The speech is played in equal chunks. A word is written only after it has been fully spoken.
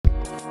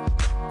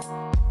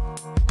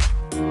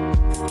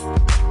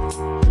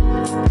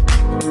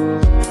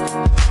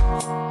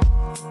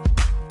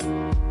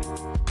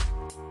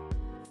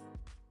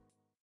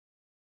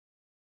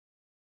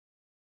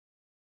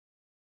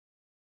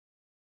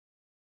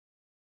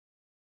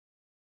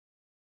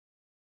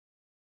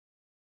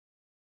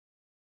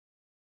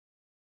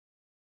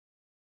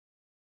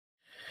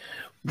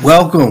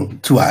Welcome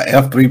to our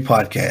F3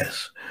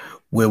 podcast,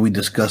 where we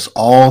discuss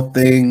all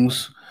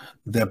things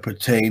that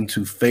pertain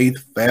to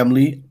faith,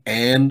 family,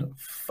 and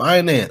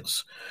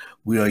finance.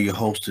 We are your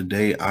hosts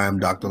today. I am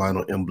Dr.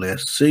 Lionel M. Blair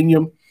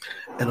Sr.,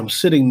 and I'm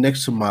sitting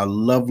next to my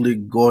lovely,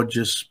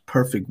 gorgeous,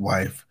 perfect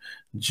wife,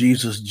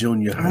 Jesus Jr.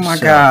 Oh my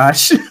herself.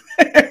 gosh.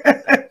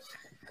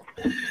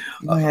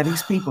 You had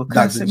these people Dr.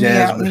 cussing me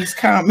out in Jasmine. these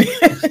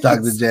comments.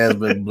 Dr.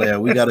 Jasmine Blair.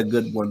 We got a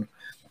good one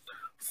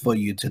for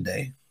you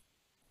today.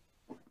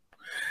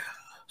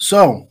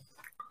 So,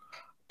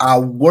 I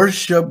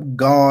worship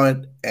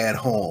God at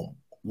home.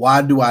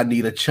 Why do I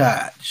need a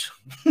church?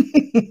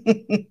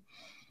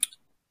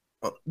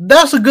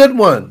 That's a good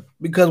one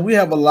because we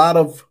have a lot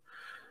of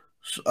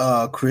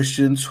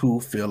Christians who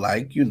feel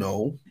like,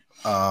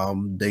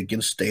 they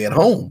can stay at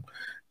home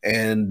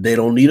and they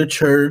don't need a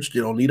church, they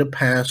don't need a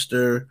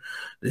pastor.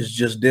 It's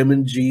just them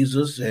and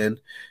Jesus.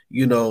 And,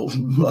 a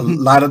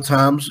lot of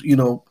times,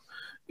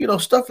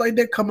 stuff like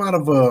that come out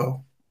of a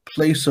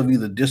place of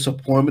either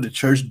disappointment, the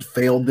church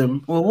failed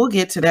them. Well, we'll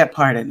get to that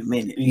part in a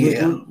minute.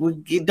 Yeah.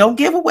 Don't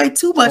give away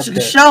too much of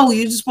the show.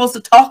 You're just supposed to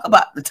talk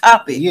about the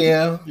topic.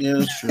 Yeah,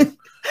 that's true.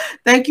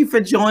 Thank you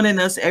for joining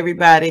us,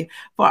 everybody.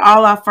 For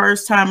all our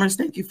first timers,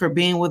 thank you for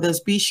being with us.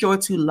 Be sure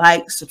to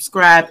like,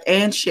 subscribe,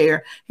 and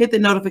share. Hit the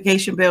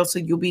notification bell so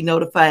you'll be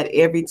notified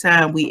every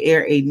time we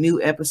air a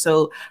new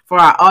episode. For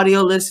our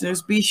audio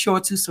listeners, be sure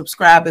to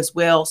subscribe as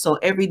well, so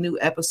every new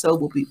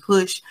episode will be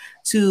pushed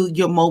to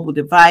your mobile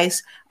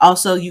device.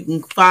 Also, you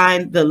can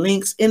find the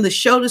links in the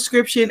show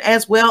description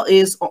as well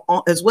as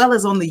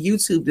on the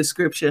YouTube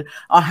description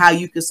on how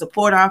you can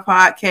support our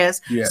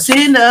podcast. Yes.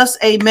 Send us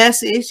a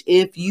message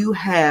if you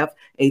have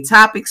a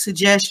topic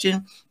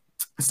suggestion,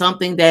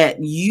 something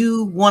that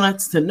you want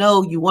us to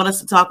know, you want us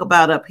to talk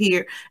about up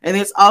here. And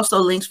there's also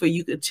links for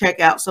you to check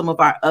out some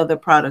of our other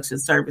products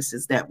and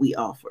services that we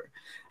offer.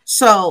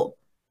 So,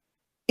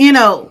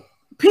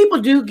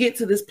 people do get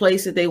to this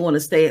place that they want to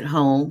stay at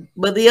home.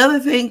 But the other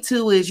thing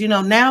too is,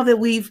 now that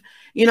we've,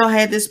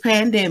 had this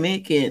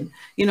pandemic and,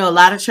 a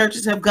lot of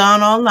churches have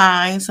gone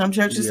online. Some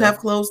churches have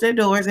closed their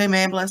doors.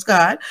 Amen. Bless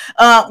God.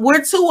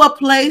 We're to a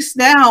place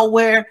now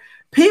where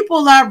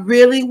people are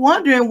really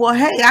wondering, well,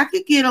 hey, I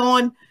could get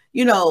on,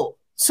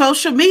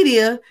 social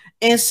media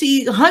and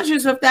see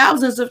hundreds of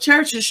thousands of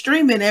churches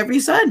streaming every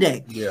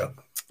Sunday. Yeah.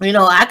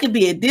 I could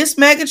be at this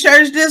mega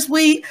church this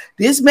week,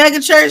 this mega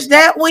church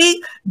that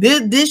week,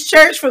 this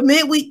church for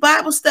midweek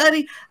Bible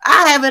study.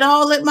 I have it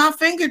all at my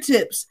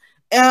fingertips.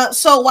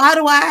 So why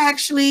do I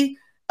actually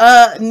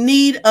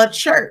need a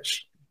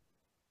church?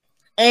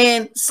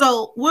 And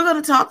so we're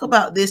going to talk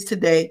about this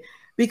today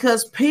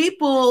because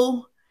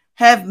people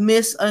have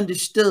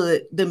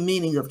misunderstood the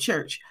meaning of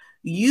church.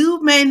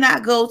 You may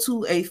not go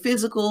to a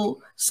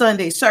physical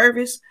Sunday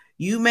service.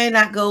 You may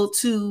not go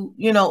to,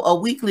 a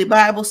weekly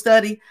Bible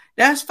study.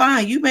 That's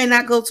fine. You may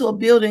not go to a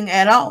building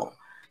at all.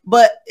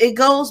 But it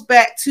goes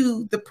back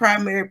to the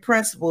primary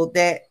principle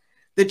that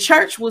the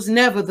church was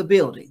never the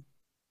building.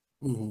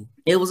 Mm-hmm.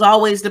 It was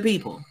always the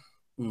people.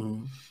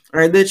 Mm-hmm.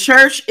 Or the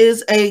church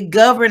is a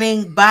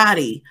governing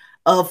body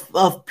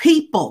of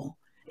people.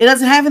 It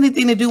doesn't have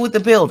anything to do with the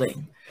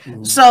building.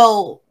 Mm-hmm.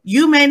 So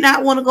you may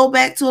not want to go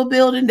back to a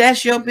building.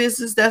 That's your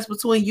business. That's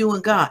between you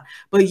and God.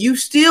 But you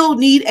still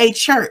need a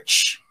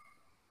church.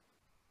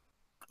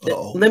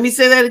 Uh-oh. Let me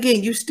say that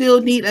again. You still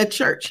need a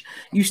church.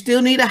 You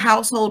still need a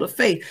household of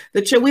faith.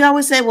 The church. We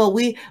always say, well,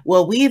 we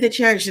the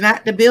church,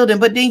 not the building.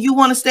 But then you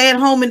want to stay at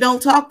home and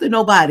don't talk to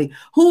nobody.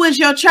 Who is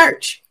your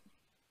church?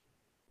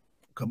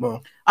 Come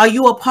on. Are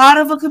you a part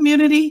of a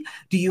community?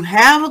 Do you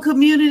have a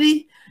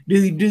community? Do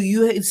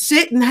you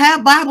sit and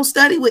have Bible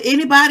study with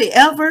anybody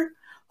ever?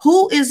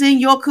 Who is in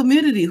your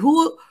community?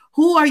 Who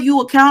are you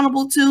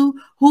accountable to?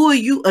 Who are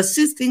you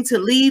assisting to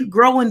lead,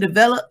 grow, and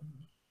develop?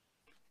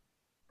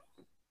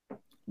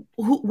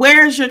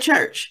 Where is your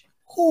church?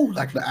 Who,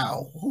 like the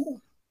owl?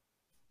 Who?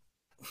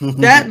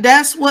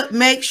 That's what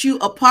makes you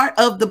a part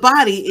of the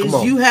body,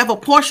 is you have a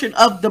portion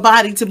of the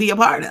body to be a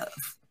part of.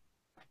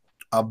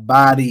 A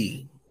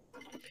body.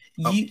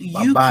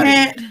 You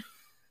can't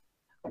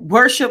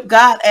worship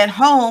God at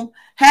home.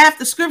 Half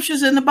the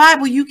scriptures in the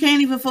Bible you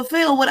can't even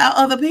fulfill without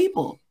other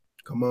people.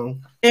 Come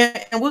on.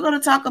 And we're going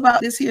to talk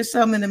about this here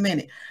some in a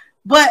minute.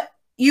 But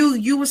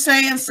you were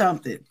saying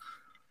something.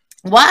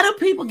 Why do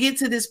people get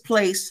to this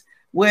place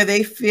where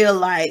they feel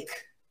like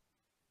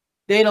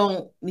they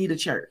don't need a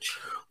church?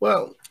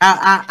 Well,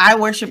 I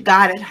worship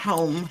God at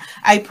home.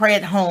 I pray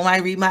at home. I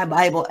read my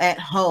Bible at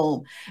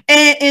home.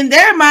 And in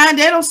their mind,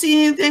 they don't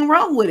see anything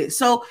wrong with it.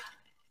 So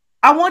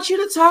I want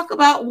you to talk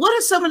about what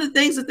are some of the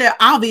things that they're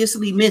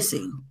obviously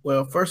missing.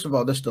 Well, first of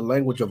all, that's the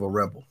language of a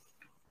rebel.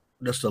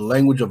 That's the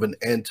language of an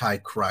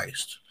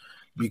antichrist,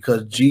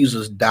 because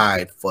Jesus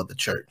died for the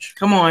church.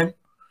 Come on.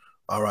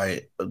 All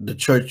right. The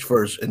church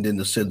first and then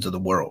the sins of the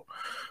world.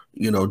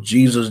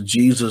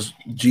 Jesus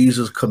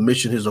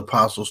commissioned his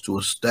apostles to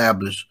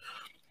establish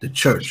the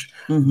church.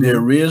 Mm-hmm.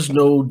 There is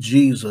no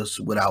Jesus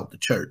without the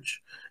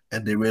church.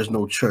 and there is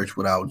no church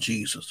without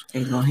Jesus.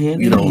 They go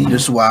hand You in know, hand.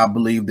 this is why I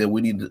believe that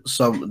we need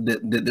that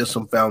there's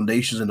some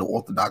foundations in the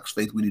Orthodox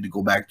faith we need to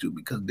go back to,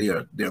 because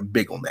they're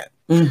big on that.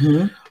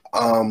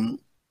 Mm-hmm.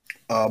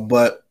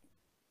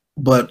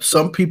 But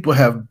some people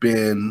have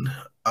been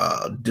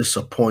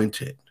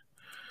disappointed.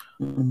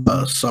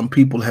 Mm-hmm. Some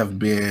people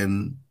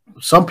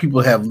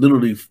have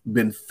literally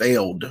been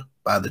failed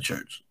by the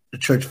church. The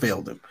church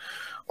failed them.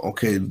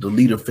 Okay, the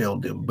leader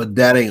failed them, but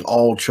that ain't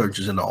all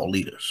churches and all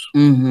leaders.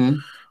 Mm-hmm.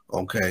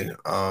 Okay,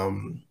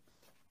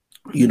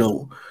 you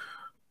know,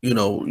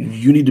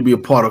 you need to be a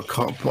part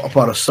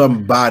of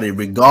somebody,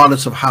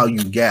 regardless of how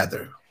you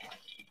gather.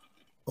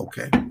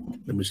 Okay,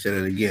 let me say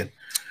that again.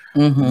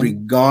 Mm-hmm.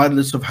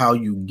 Regardless of how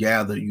you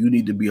gather, you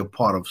need to be a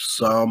part of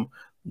some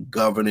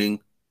governing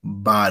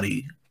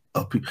body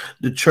of people.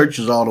 The church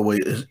is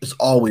it's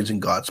always in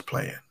God's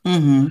plan.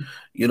 Mm-hmm.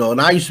 You know,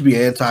 and I used to be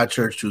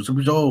anti-church too.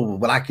 So,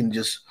 but I can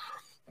just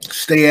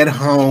stay at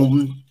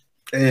home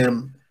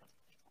and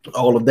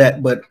all of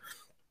that. But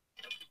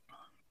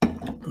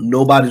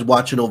nobody's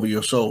watching over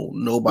your soul.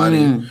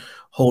 Nobody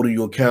holding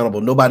you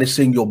accountable. Nobody's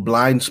seeing your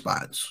blind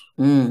spots,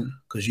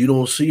 because you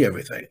don't see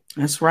everything.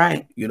 That's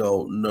right. You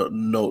know,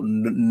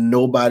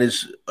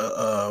 nobody's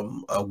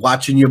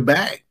watching your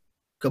back.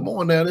 Come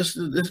on now, this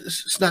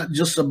it's not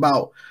just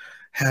about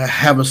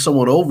having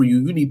someone over you.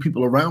 You need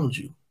people around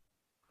you.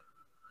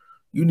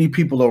 You need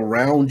people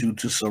around you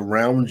to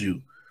surround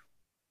you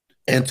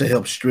and to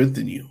help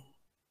strengthen you.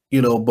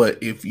 You know,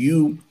 but if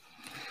you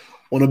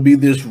want to be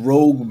this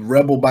rogue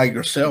rebel by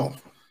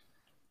yourself,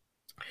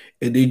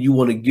 and then you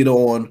want to get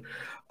on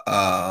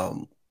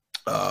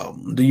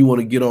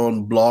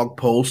blog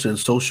posts and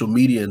social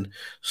media and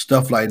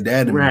stuff like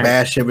that, and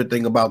bash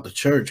everything about the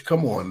church.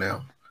 Come on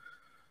now.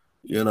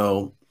 You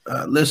know,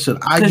 listen,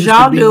 I used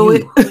to be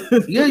you.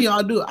 Yeah,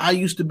 y'all do. I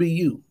used to be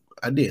you.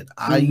 I did.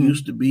 I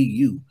used to be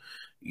you.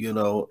 You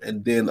know,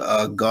 and then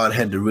God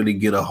had to really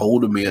get a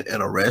hold of me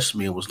and arrest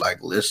me, and was like,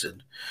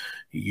 listen,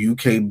 you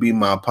can't be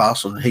my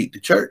apostle and hate the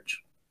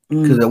church.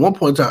 Because at one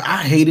point in time,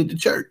 I hated the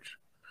church.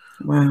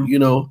 Wow. You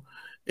know,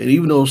 and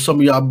even though some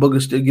of y'all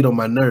boogers still get on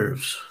my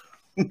nerves,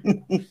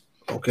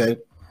 okay,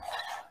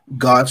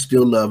 God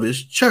still loves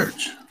his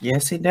church.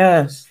 Yes, he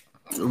does.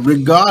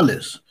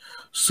 Regardless.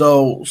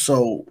 So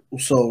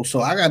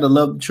I got to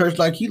love the church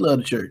like he loved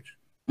the church.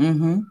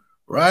 Mm-hmm.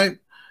 Right?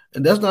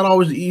 And that's not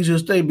always the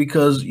easiest thing,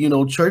 because, you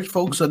know, church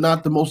folks are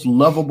not the most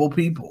lovable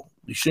people.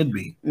 They should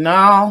be.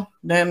 No,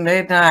 then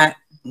they're not.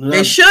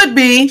 They should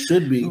be,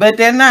 but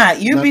they're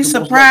not. You'd be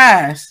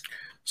surprised.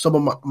 Some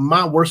of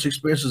my worst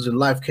experiences in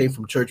life came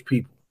from church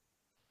people.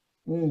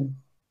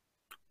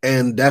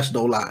 And that's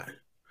no lie.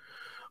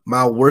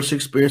 My worst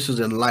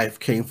experiences in life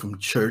came from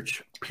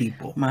church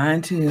people.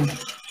 Mine too.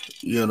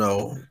 When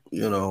I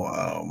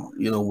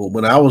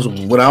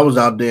was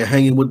out there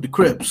hanging with the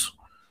Crips,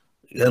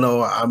 you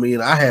know, I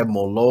mean, I had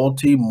more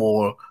loyalty,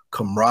 more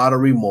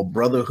camaraderie, more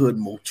brotherhood,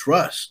 more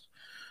trust.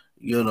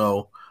 You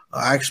know,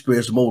 I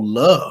experienced more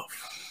love.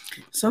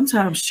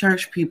 Sometimes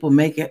church people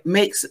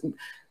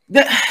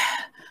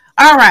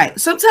all right.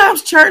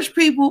 Sometimes church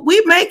people,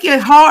 we make it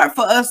hard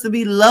for us to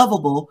be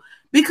lovable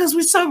because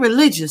we're so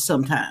religious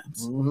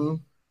sometimes. Mm-hmm.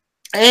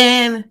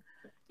 And,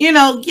 you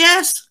know,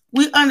 yes,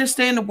 we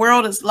understand the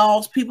world is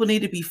lost. People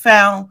need to be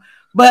found.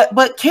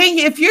 But can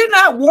you, if you're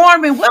not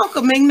warm and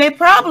welcoming, they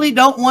probably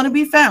don't want to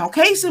be found.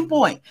 Case in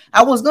point,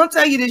 I was going to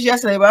tell you this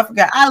yesterday, but I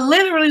forgot. I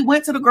literally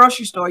went to the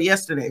grocery store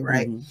yesterday,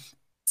 right? Mm-hmm.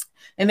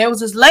 And there was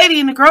this lady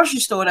in the grocery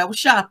store that was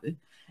shopping.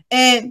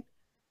 And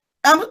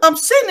I'm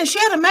sitting there, she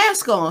had a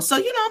mask on. So,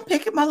 you know, I'm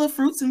picking my little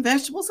fruits and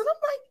vegetables. And I'm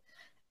like,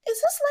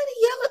 is this lady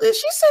yelling? Is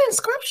she saying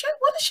scripture?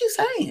 What is she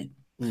saying?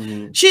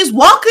 Mm-hmm. She's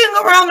walking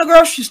around the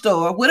grocery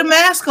store with a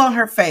mask on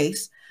her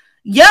face,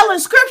 yelling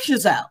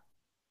scriptures out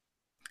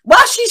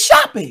while she's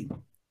shopping.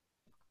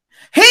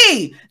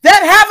 He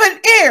that have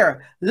an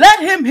ear, let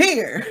him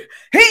hear.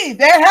 He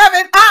that have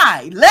an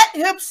eye, let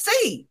him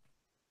see.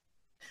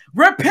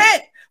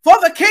 Repent, for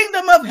the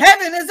kingdom of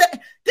heaven is that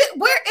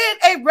we're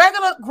in a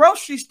regular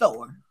grocery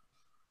store.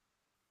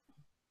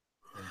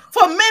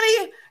 For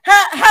many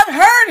have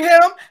heard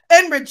him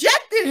and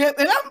rejected him.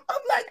 And I'm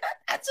like,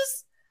 I'm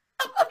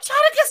trying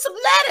to get some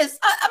lettuce.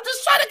 I'm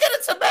just trying to get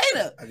a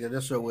tomato. I guess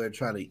that's what we're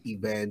trying to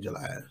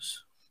evangelize.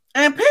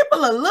 And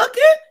people are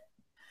looking,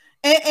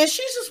 and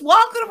she's just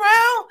walking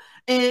around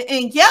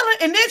and yelling.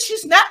 And then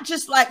she's not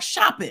just like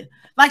shopping.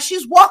 Like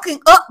she's walking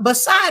up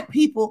beside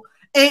people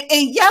and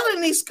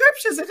yelling these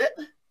scriptures. And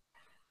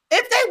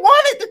if they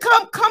wanted to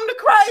come to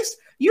Christ,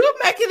 you're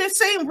making it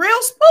seem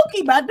real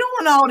spooky by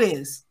doing all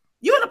this.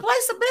 You're in a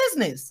place of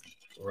business.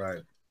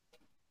 Right.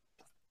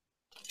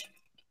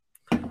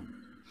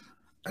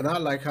 And I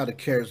like how the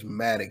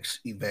charismatics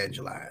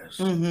evangelize,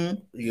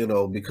 you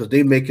know, because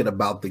they make it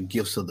about the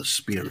gifts of the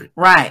Spirit.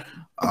 Right.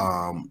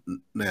 Now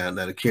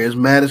the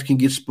charismatics can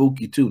get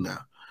spooky too now.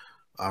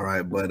 All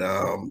right. But,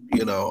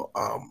 you know,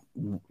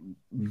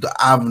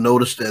 I've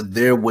noticed that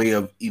their way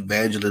of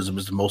evangelism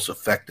is the most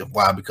effective.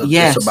 Why? Because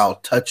it's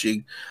about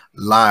touching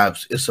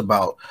lives. It's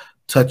about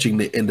touching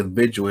the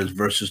individuals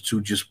versus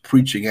to just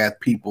preaching at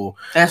people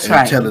That's and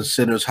right. telling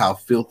sinners how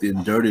filthy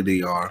and dirty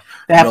they are.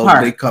 That No,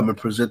 part. they come and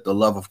present the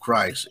love of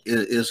Christ.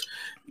 It is,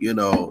 in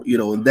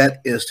that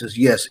instance,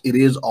 yes, it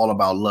is all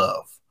about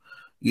love.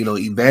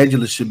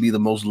 Evangelists should be the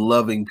most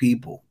loving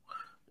people.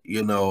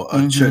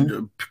 Church,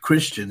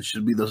 Christians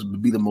should be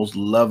the most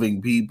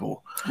loving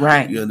people.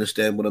 Right. You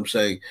understand what I'm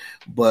saying?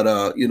 But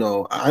I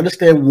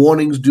understand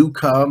warnings do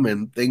come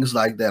and things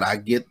like that. I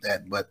get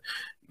that, but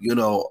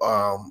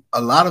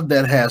a lot of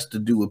that has to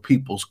do with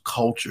people's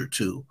culture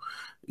too.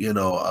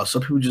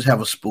 Some people just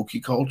have a spooky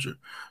culture.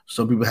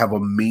 Some people have a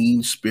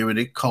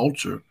mean-spirited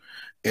culture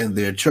in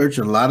their church,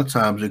 and a lot of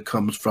times it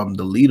comes from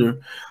the leader,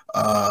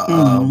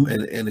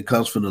 and it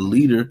comes from the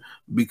leader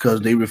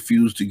because they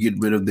refuse to get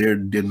rid of their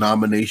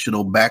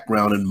denominational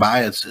background and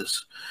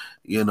biases.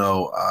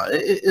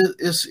 It's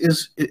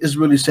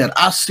really sad.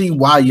 I see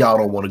why y'all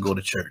don't want to go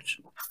to church.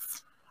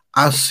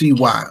 I see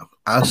why.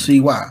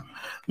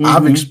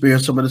 I've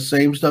experienced some of the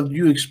same stuff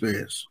you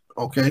experience.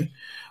 Okay,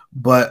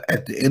 but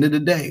at the end of the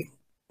day,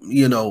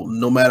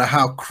 no matter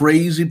how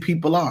crazy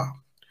people are,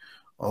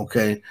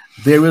 okay,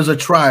 there is a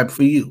tribe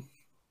for you.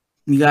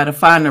 You got to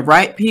find the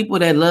right people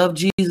that love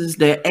Jesus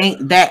that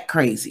ain't that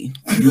crazy.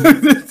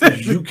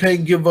 You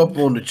can't give up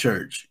on the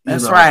church.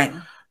 That's right.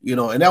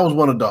 And that was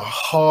one of the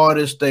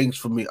hardest things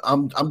for me.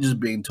 I'm just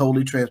being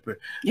totally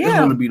transparent. Yeah. It's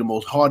going to be the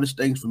most hardest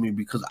things for me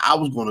because I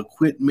was going to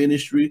quit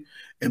ministry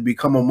and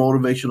become a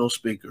motivational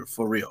speaker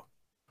for real.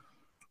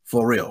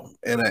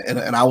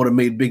 And I would have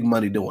made big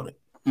money doing it.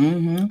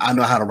 I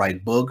know how to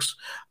write books.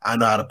 I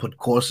know how to put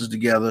courses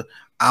together.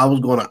 I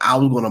was gonna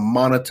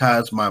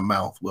monetize my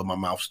mouth. Well, my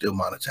mouth's still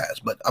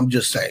monetized, but I'm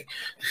just saying,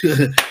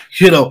 in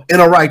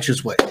a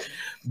righteous way.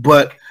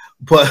 But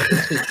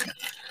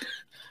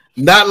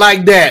not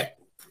like that.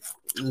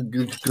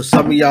 Because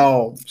some of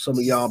y'all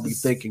be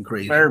thinking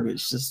crazy.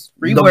 Verbiage, just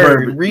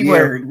reword.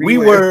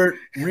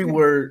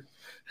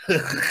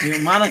 You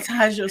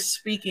monetize your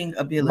speaking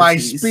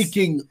abilities.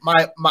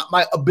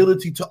 My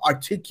ability to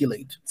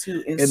articulate,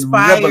 to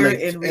inspire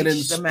and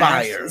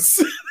inspire.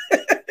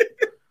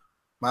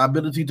 My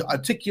ability to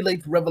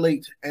articulate,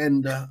 revelate,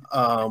 and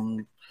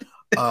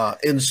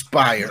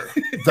inspire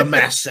the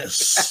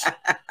masses.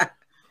 I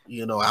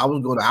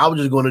was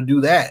just gonna do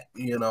that,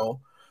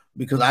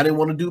 because I didn't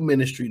want to do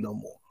ministry no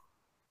more.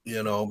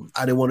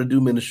 I didn't want to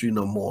do ministry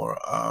no more.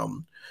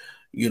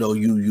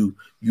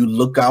 You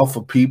look out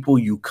for people,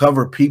 you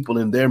cover people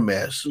in their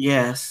mess.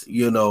 Yes.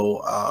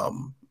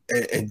 And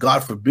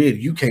God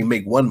forbid you can't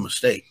make one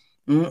mistake.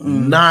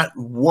 Not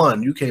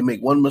one. You can't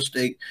make one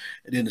mistake.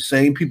 And then the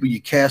same people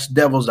you cast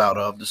devils out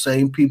of, the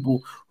same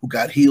people who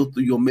got healed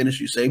through your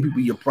ministry, same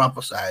people you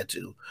prophesied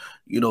to,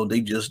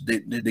 they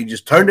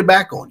just turned it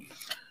back on you.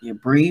 You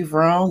breathe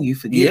wrong. You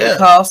forget to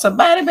call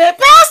somebody back.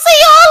 Pastor,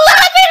 you don't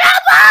love me no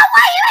more.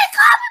 Why you ain't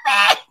calling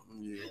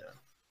me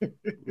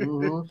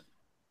back?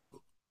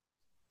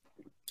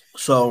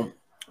 So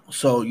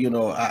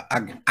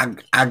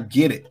I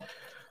get it,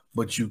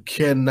 but you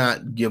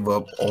cannot give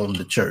up on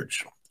the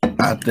church.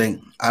 I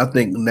think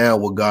now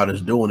what God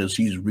is doing is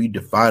He's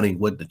redefining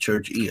what the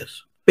church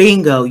is.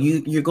 Bingo.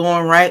 You're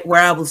going right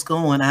where I was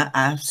going.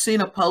 I've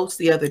seen a post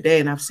the other day,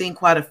 and I've seen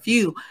quite a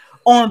few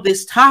on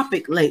this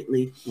topic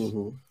lately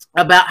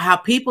about how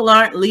people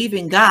aren't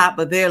leaving God,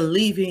 but they're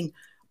leaving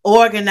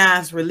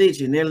organized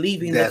religion. They're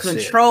leaving the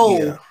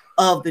control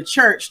of the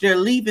church. They're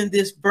leaving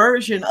this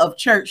version of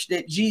church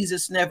that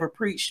Jesus never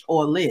preached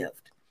or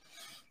lived.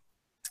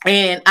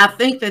 And I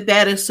think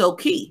that is so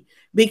key,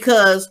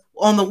 because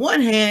on the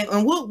one hand,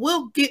 and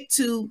we'll get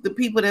to the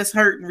people that's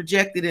hurt and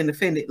rejected and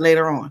offended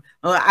later on.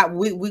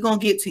 We're going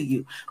to get to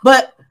you.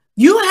 But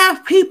you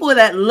have people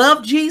that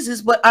love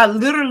Jesus, but are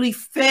literally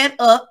fed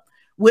up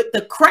with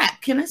the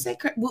crap. Can I say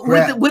crap?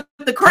 With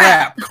the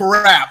crap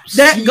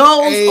that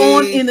goes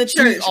on in the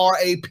church.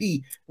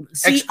 C-R-A-P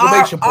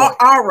exclamation point.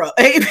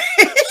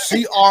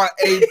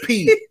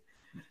 C-R-A-P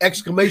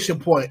exclamation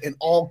point in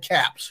all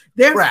caps.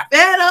 They're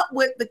fed up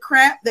with the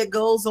crap that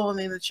goes on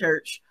in the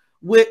church,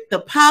 with the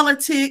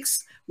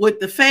politics, with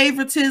the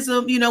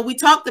favoritism. We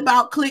talked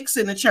about cliques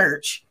in the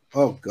church.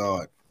 Oh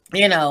God.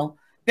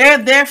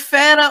 They're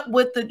fed up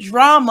with the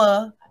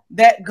drama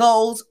that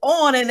goes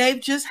on, and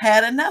they've just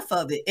had enough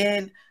of it.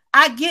 And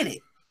I get it.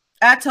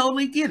 I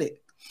totally get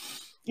it.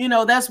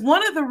 That's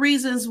one of the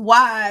reasons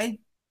why,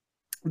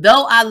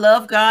 though I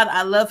love God,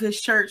 I love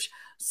His church,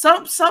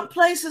 some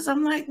places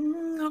I'm like,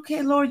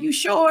 okay, Lord, you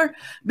sure?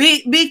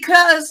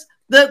 Because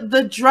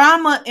the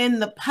drama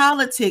and the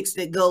politics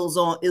that goes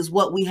on is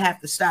what we have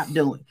to stop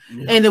doing.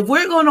 Yeah. And if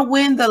we're going to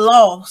win the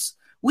loss,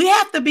 we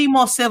have to be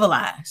more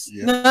civilized.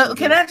 Yeah.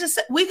 Can I just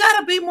say, we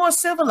got to be more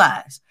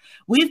civilized.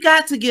 We've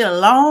got to get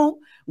along.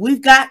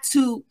 We've got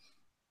to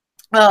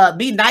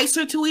be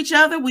nicer to each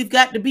other. We've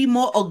got to be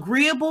more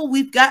agreeable.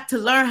 We've got to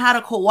learn how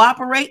to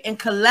cooperate and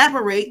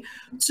collaborate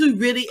to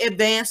really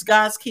advance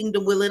God's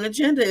kingdom, will, and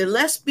agenda. And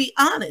let's be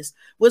honest,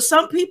 with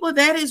some people,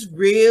 that is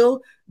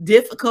real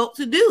difficult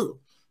to do.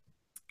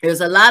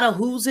 There's a lot of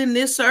who's in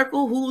this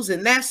circle, who's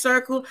in that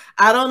circle.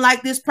 I don't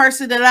like this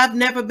person that I've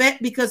never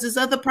met because this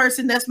other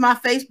person that's my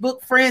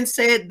Facebook friend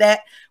said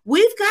that.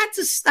 We've got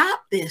to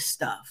stop this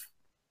stuff.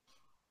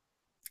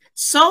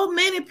 So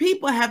many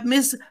people have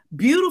missed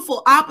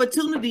beautiful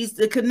opportunities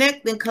to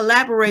connect and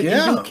collaborate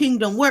and do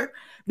kingdom work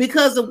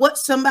because of what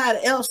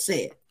somebody else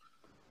said.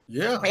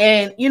 Yeah.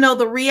 And, you know,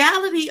 the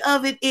reality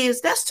of it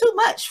is that's too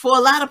much for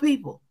a lot of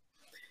people.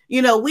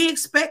 You know, we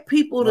expect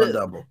people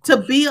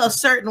to be a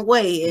certain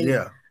way.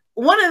 And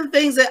one of the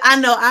things that I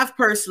know I've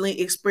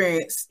personally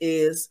experienced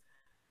is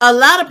a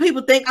lot of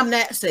people think I'm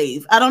not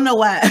saved. I don't know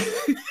why.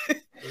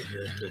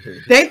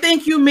 They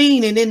think you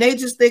mean, and then they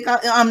just think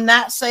I'm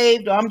not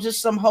saved, or I'm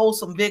just some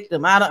wholesome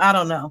victim. I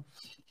don't know.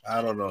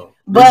 I don't know.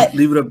 But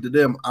leave it up to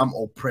them. I'm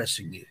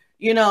oppressing it.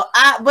 You know,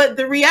 but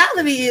the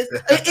reality is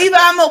either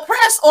I'm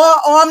oppressed or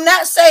I'm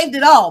not saved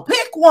at all.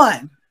 Pick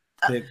one.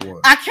 Pick one.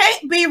 I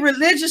can't be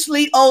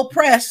religiously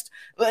oppressed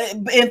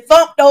and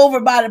thumped over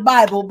by the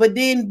Bible, but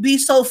then be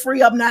so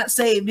free I'm not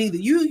saved either.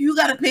 You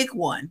got to pick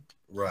one.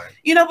 Right.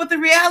 You know, but the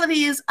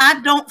reality is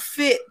I don't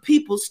fit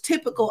people's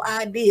typical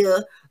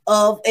idea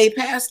of a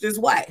pastor's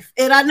wife,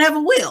 and I never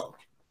will.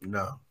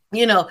 No.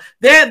 You know,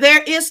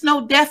 there is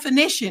no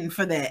definition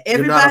for that.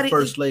 Everybody You're not a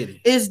first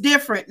lady. Is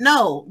different.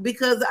 No,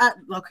 because I'm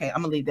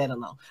gonna leave that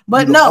alone.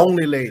 But You're no, the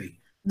only lady.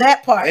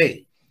 That part.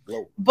 Hey.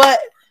 But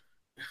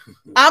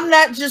I'm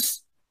not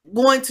just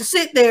going to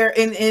sit there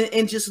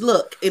and just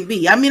look and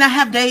be. I mean, I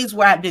have days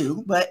where I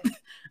do, but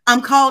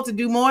I'm called to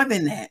do more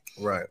than that.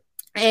 Right.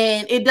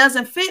 And it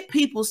doesn't fit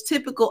people's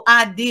typical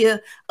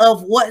idea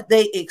of what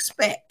they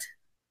expect.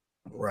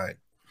 Right.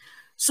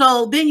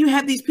 So then you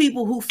have these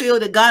people who feel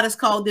that God has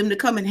called them to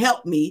come and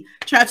help me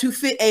try to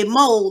fit a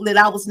mold that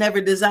I was never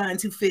designed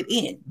to fit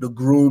in. To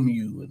groom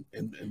you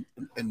and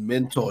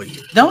mentor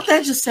you. Don't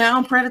that just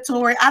sound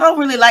predatory? I don't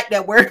really like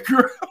that word,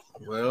 groom.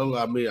 Well,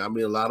 I mean,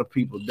 a lot of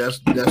people, that's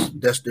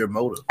their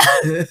motive.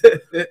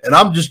 And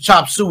I'm just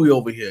chop suey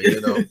over here, you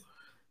know.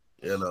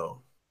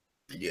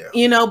 Yeah.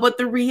 You know, but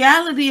the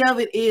reality of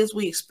it is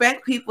we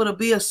expect people to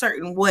be a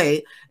certain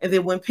way, and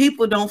then when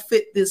people don't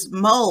fit this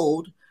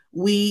mold,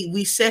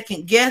 we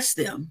second guess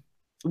them.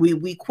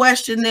 We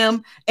question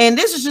them. And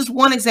this is just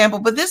one example,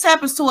 but this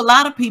happens to a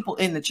lot of people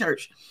in the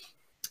church.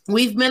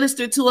 We've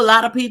ministered to a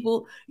lot of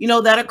people, you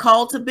know, that are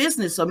called to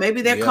business, or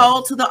maybe they're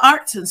called to the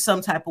arts in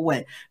some type of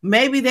way.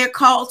 Maybe they're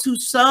called to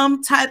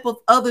some type of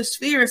other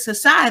sphere in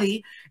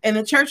society, and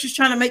the church is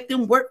trying to make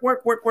them work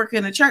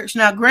in the church.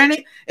 Now,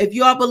 granted, if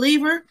you're a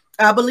believer,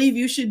 I believe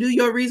you should do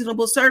your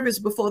reasonable service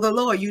before the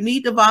Lord. You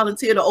need to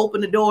volunteer to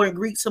open the door and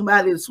greet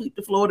somebody, to sweep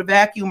the floor, to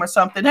vacuum, or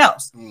something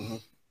else. Mm-hmm.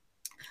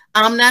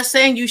 I'm not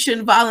saying you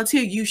shouldn't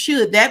volunteer. You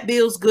should. That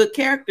builds good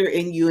character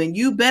in you, and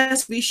you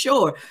best be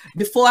sure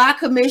before I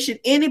commission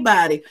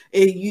anybody.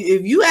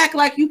 If you act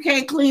like you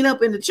can't clean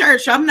up in the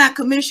church, I'm not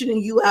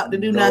commissioning you out to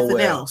do nothing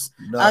else.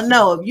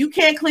 No, if you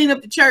can't clean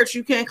up the church,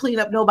 you can't clean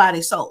up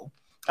nobody's soul.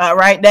 All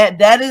right,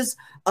 that is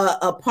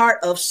a part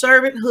of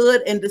servanthood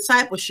and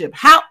discipleship.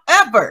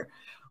 However,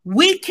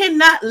 we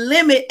cannot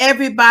limit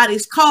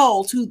everybody's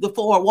call to the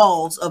four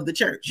walls of the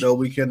church. No,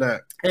 we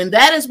cannot. And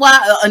that is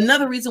why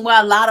another reason why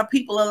a lot of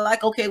people are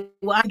like, okay,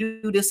 well, I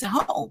do this at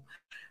home,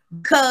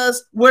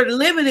 because we're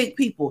limiting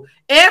people.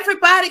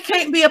 Everybody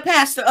can't be a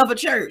pastor of a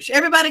church.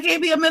 Everybody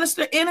can't be a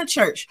minister in a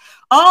church.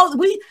 I've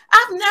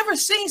never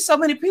seen so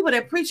many people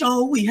that preach,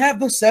 oh, we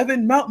have the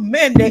 7 mountain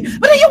mandate,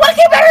 but then you want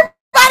to keep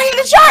everybody in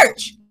the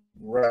church.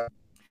 Right.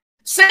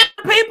 Send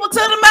people to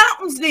the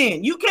mountains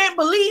then. You can't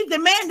believe the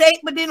mandate,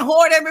 but then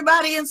hoard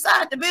everybody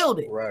inside the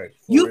building. Right.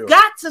 You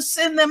got to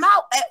send them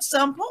out at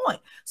some point.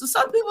 So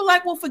some people are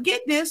like, well,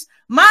 forget this.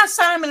 My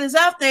assignment is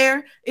out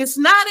there. It's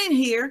not in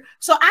here.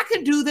 So I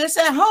can do this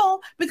at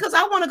home because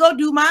I want to go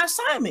do my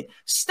assignment.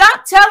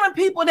 Stop telling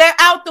people they're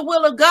out the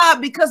will of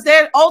God because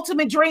their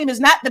ultimate dream is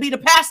not to be the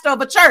pastor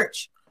of a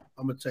church.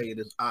 I'm going to tell you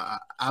this. I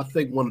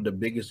think one of the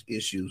biggest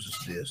issues is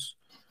this.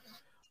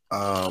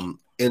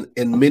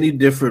 In many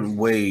different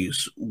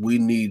ways, we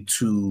need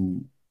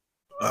to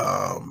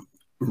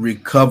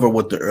recover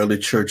what the early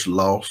church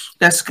lost.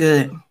 That's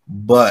good.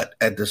 But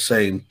at the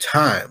same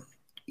time,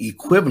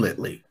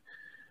 equivalently,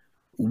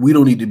 we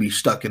don't need to be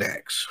stuck in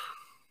Acts.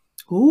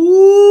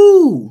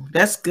 Ooh,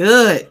 that's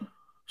good.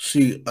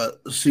 See,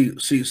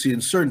 in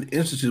certain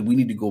instances, we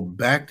need to go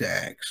back to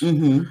Acts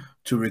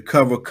to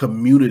recover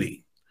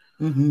community,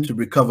 to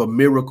recover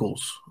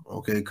miracles.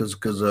 Okay, because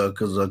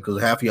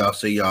half of y'all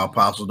say y'all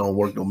apostles don't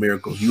work no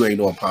miracles. You ain't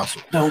no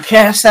apostle. Don't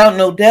cast out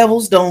no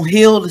devils. Don't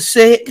heal the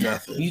sick.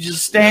 Nothing. You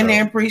just stand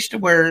there and preach the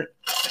word.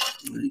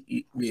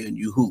 Yeah, and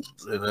you hoop.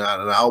 And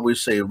I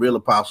always say real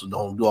apostles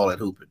don't do all that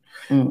hooping.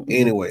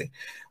 Anyway,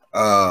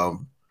 but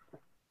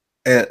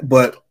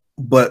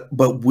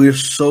we're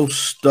so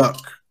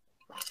stuck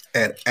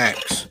at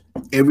Acts.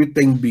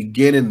 Everything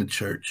began in the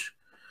church.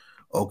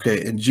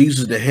 Okay, and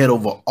Jesus the head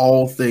over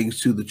all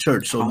things to the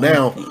church. So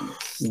now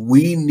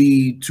we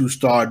need to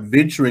start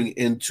venturing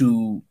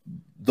into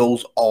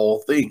those all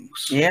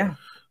things. Yeah.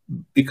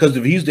 Because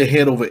if he's the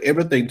head over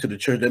everything to the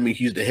church, that means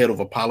he's the head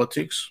over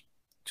politics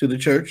to the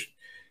church.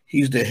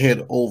 He's the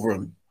head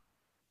over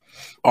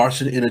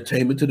arts and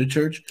entertainment to the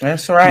church.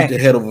 That's right. He's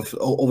the head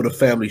over the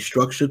family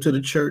structure to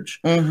the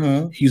church.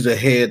 He's the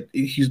head.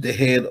 He's the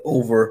head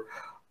over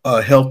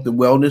health and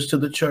wellness to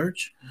the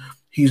church.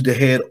 He's the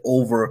head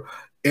over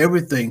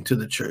everything to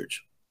the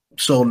church.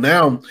 So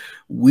now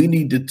we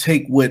need to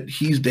take what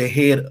he's the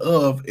head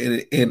of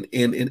and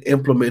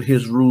implement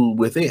his rule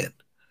within.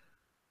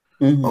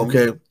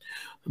 Okay,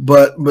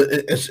 but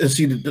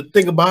see, the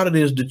thing about it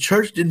is the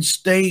church didn't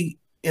stay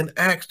in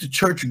Acts. The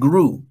church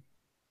grew.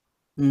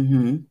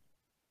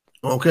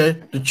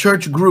 Okay, the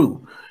church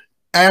grew.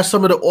 Ask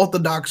some of the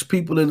Orthodox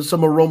people and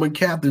some of Roman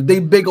Catholics. They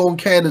big on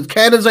canons.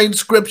 Canons ain't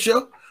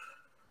scripture,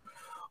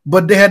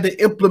 but they had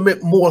to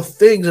implement more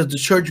things as the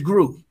church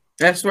grew.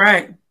 That's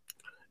right.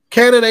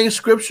 Canon ain't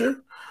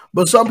scripture,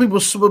 but some people,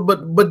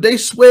 but they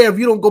swear if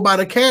you don't go by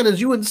the canons,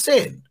 you in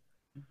sin.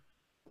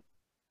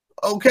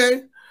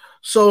 Okay,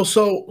 so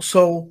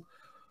the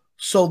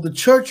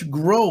church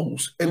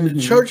grows, and the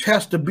church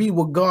has to be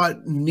what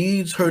God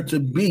needs her to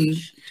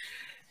be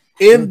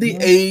in the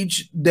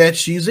age that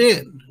she's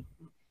in.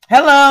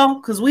 Hello,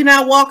 because we're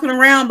not walking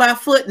around by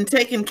foot and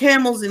taking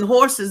camels and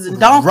horses and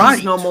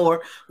donkeys no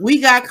more.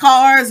 We got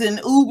cars and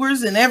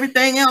Ubers and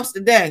everything else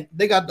today.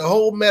 They got the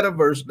whole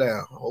metaverse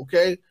now.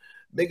 Okay,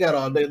 they got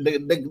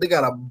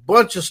a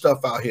bunch of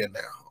stuff out here now.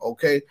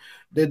 Okay,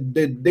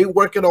 they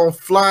working on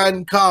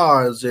flying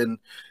cars and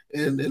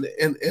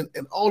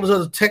all this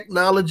other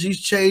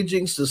technology's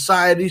changing,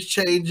 society's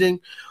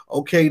changing.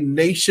 Okay,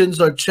 nations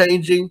are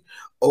changing.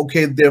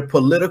 Okay, their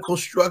political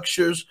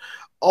structures.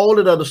 All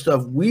that other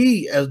stuff,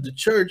 we as the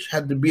church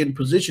have to be in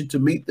position to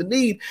meet the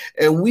need,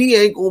 and we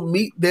ain't gonna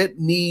meet that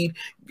need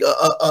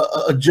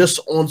just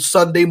on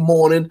Sunday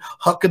morning,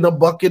 hucking a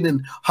bucket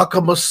and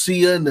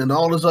huckamasia and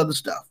all this other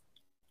stuff.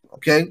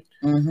 Okay,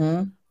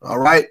 all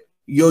right.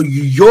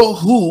 Your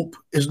hoop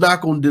is not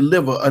going to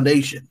deliver a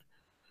nation.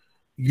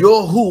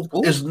 Your hoop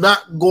is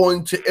not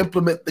going to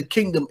implement the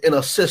kingdom in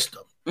a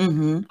system.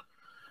 You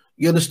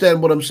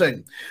understand what I'm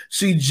saying?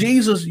 See,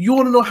 Jesus, you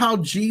want to know how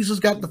Jesus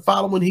got the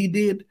following he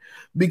did?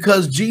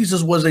 Because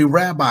Jesus was a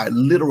rabbi,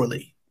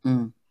 literally.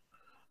 They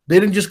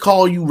didn't just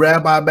call you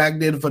rabbi back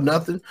then for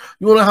nothing.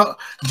 You want to know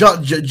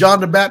how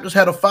John the Baptist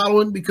had a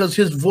following? Because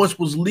his voice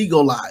was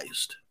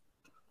legalized.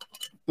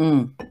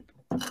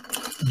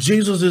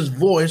 Jesus's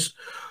voice,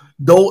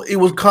 though it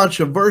was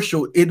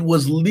controversial, it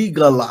was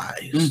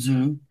legalized.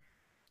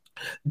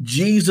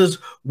 Jesus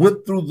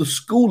went through the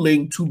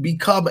schooling to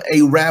become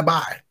a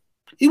rabbi.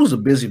 He was a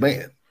busy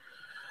man.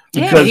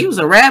 Yeah, he was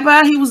a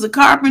rabbi. He was a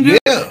carpenter.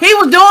 Yeah. He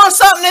was doing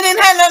something that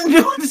didn't have nothing to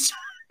do with the church.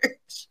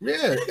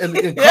 Yeah,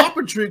 and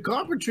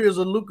carpentry is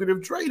a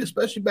lucrative trade,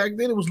 especially back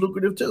then. It was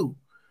lucrative too.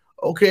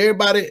 Okay,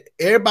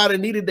 everybody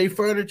needed their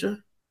furniture.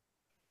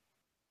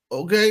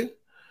 Okay,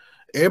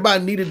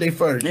 everybody needed their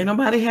furniture. Ain't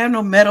nobody had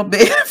no metal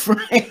bed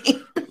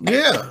frame.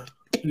 Yeah,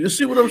 you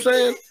see what I'm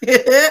saying?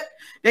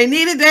 They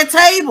needed that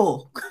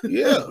table.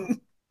 Yeah.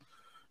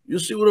 You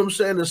see what I'm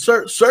saying? And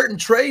certain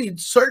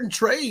trades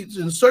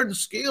and certain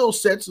skill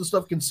sets and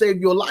stuff can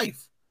save your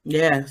life.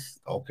 Yes.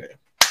 Okay.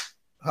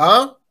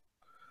 Huh?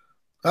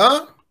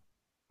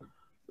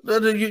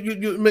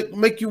 You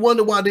make you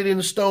wonder why they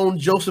didn't stone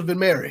Joseph and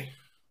Mary.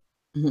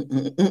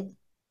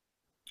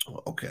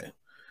 Okay.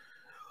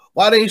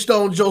 Why they didn't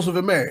stone Joseph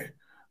and Mary?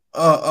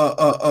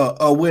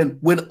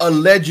 When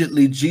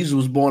allegedly Jesus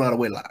was born out of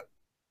wedlock.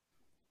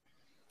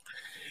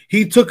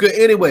 He took her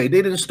anyway.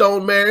 They didn't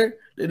stone Mary.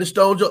 They didn't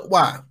stone Joseph.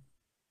 Why?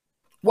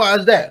 Why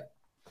is that?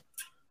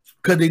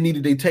 Because they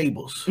needed their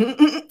tables.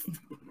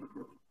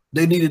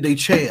 They needed their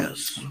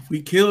chairs.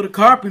 We killed a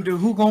carpenter.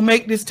 Who gonna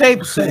make this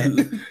table set?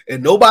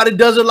 And nobody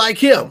does it like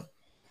him.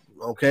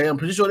 Okay, I'm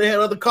pretty sure they had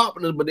other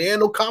carpenters, but there ain't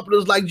no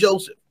carpenters like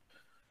Joseph.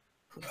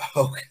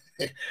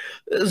 Okay,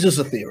 it's just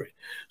a theory.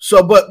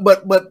 So, but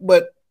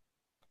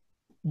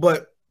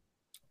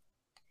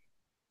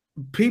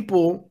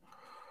people,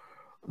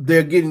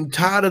 they're getting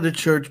tired of the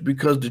church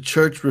because the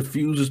church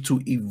refuses to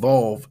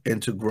evolve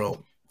and to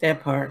grow.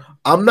 That part.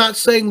 I'm not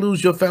saying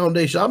lose your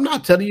foundation. I'm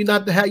not telling you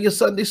not to have your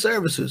Sunday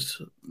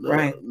services.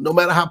 Right. No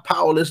matter how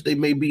powerless they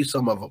may be,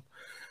 some of them.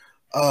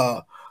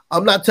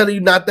 I'm not telling you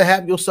not to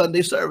have your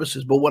Sunday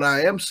services. But what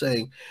I am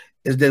saying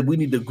is that we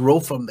need to grow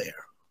from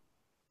there.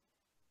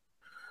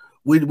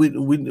 We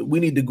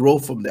need to grow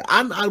from there.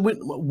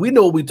 We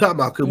know what we're talking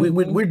about because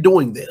we're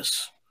doing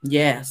this.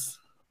 Yes.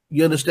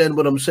 You understand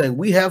what I'm saying?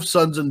 We have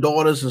sons and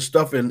daughters and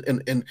stuff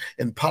in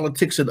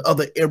politics and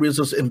other areas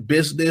of in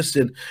business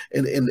and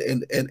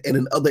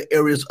in other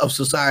areas of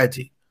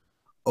society.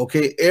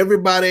 Okay,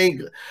 everybody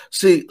ain't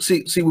see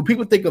when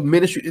people think of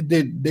ministry,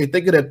 they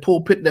think of that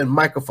pulpit and that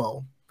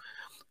microphone.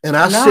 And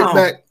I sit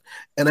back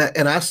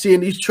and I see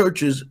in these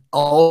churches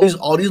all these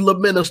little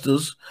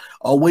ministers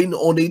are waiting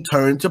on their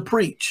turn to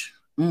preach.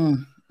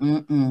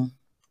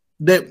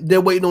 They're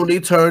waiting on their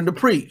turn to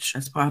preach.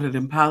 That's part of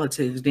them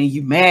politics. Then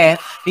you mad,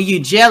 then you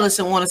jealous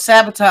and want to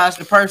sabotage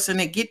the person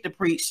that get to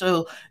preach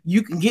so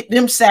you can get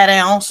them sat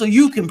down so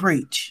you can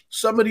preach.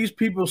 Some of these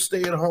people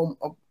stay at home,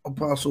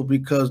 Apostle,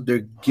 because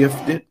they're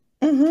gifted,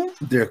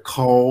 they're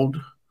called,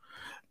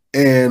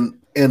 And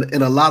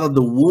a lot of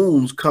the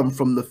wounds come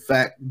from the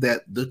fact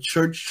that the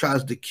church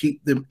tries to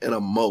keep them in a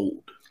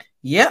mold.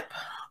 Yep.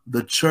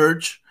 The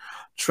church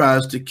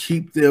tries to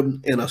keep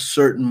them in a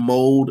certain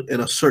mold, in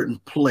a certain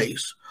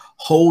place.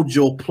 Hold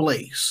your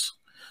place,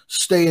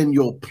 stay in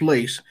your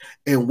place,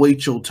 and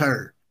wait your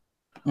turn.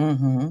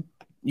 Mm-hmm.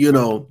 You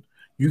know,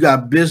 you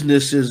got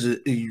businesses,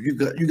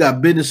 you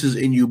got businesses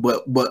in you,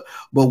 but what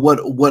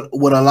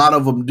a lot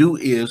of them do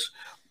is,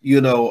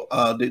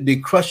 they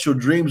crush your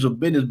dreams of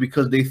business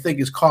because they think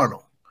it's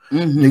carnal.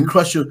 Mm-hmm. They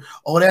crush your,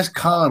 oh, that's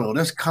carnal,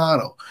 that's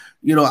carnal.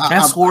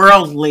 That's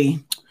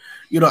worldly.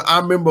 I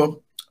remember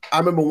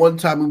one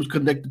time we was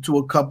connected to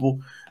a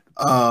couple,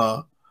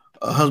 a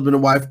husband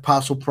and wife,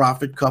 apostle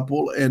prophet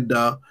couple, and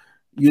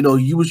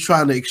you was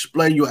trying to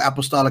explain your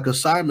apostolic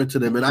assignment to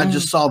them, and I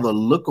just saw the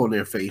look on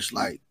their face,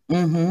 like,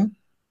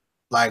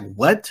 like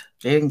what?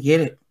 They didn't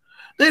get it.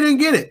 They didn't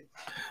get it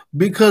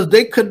because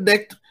they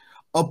connect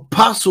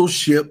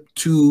apostleship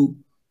to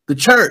the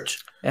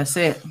church. That's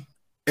it.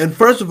 And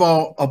first of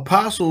all,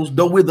 apostles,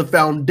 though we're the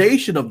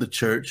foundation of the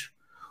church,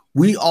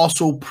 we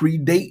also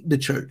predate the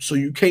church. So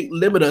you can't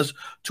limit us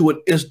to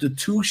an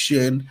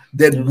institution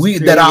that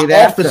our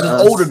office is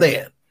older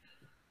than.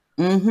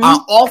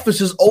 Our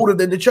office is older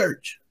than the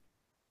church.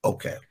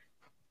 Okay.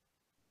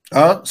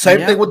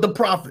 Same thing with the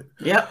prophet.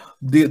 Yep.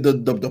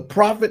 The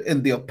prophet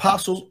and the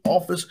apostle's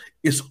office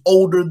is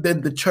older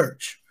than the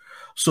church.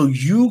 So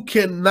you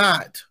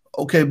cannot,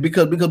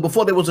 because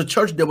before there was a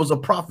church, there was a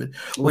prophet.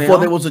 Before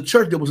there was a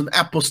church, there was an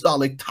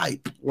apostolic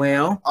type.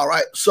 Well, all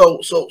right. So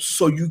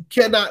you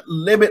cannot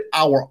limit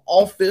our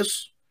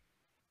office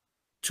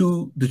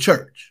to the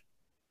church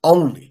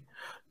only.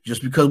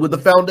 Just because we're the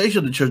foundation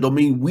of the church don't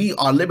mean we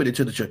are limited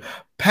to the church.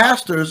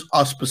 Pastors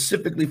are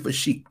specifically for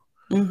sheep.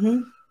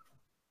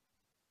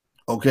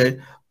 Okay.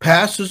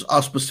 Pastors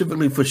are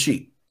specifically for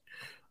sheep.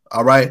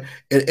 All right.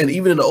 And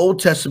even in the Old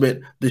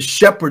Testament, the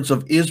shepherds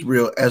of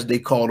Israel, as they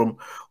called them,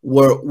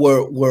 were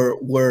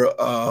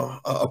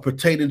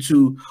pertaining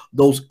to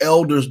those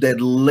elders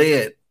that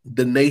led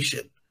the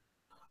nation,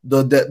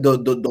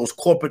 those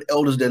corporate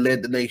elders that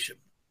led the nation.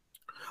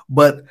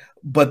 But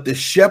the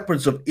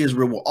shepherds of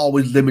Israel were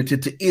always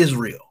limited to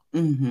Israel.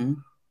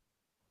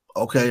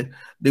 Okay.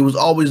 They was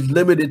always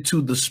limited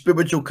to the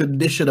spiritual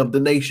condition of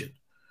the nation.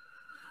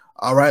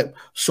 All right.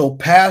 So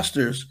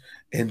pastors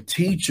and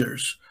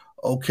teachers,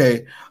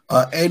 and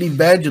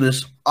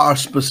evangelists are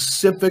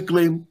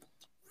specifically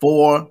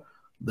for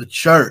the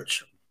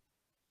church.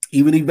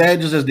 Even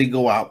evangelists, as they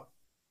go out,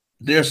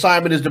 their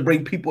assignment is to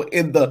bring people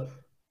in the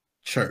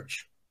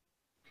church.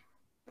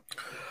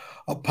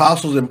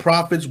 Apostles and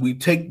prophets, we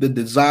take the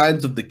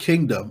designs of the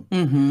kingdom,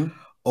 and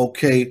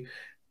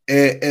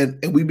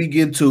we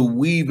begin to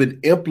weave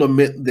and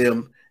implement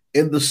them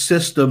in the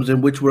systems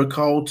in which we're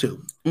called to.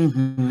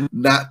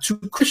 Not to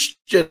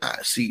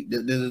Christianize. See,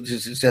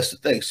 that's the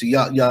thing. See,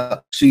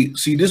 y'all see,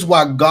 this is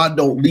why God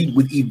don't lead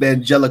with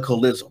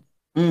evangelicalism.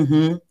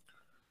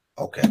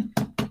 Okay.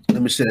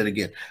 Let me say that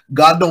again.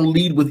 God don't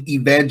lead with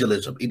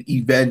evangelism in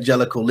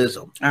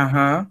evangelicalism.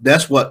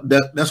 That's why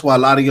a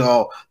lot of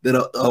y'all that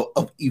are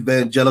of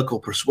evangelical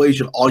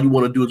persuasion, all you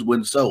want to do is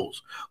win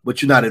souls,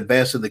 but you're not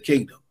advancing the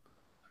kingdom.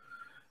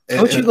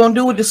 What you gonna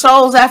do with the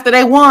souls after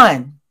they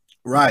won?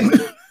 Right.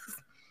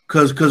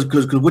 Because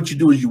what you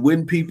do is you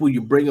win people,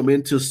 you bring them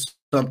into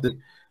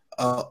something,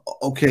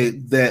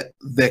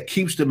 that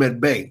keeps them at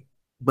bay,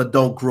 but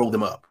don't grow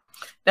them up.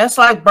 That's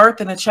like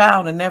birthing a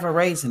child and never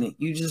raising it.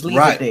 You just leave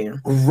it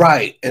there.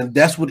 Right. And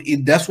that's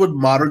what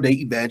modern day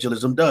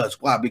evangelism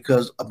does. Why?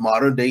 Because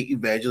modern day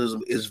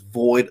evangelism is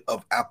void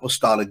of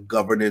apostolic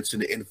governance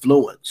and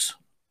influence.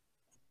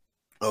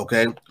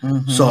 Okay.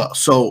 So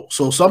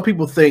some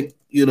people think,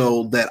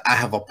 that I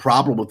have a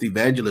problem with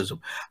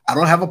evangelism. I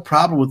don't have a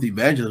problem with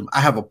evangelism.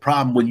 I have a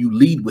problem when you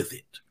lead with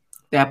it.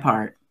 That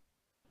part.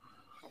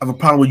 I have a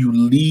problem when you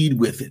lead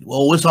with it.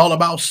 Well, it's all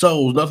about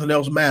souls. Nothing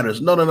else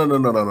matters. No.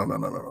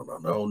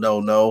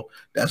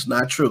 That's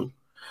not true.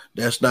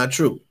 That's not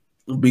true.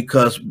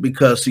 Because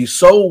see,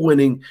 soul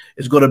winning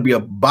is going to be a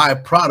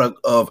byproduct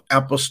of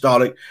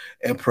apostolic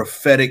and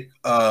prophetic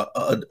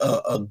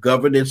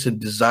governance and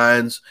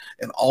designs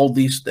and all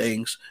these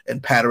things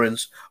and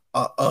patterns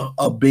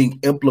are being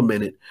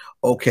implemented,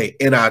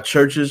 in our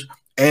churches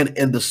and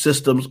in the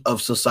systems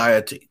of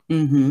society.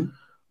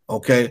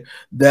 Okay,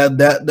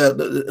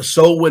 that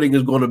soul winning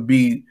is going to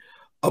be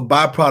a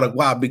byproduct.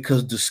 Why?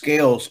 Because the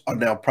scales are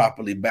now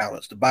properly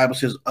balanced. The Bible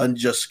says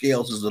unjust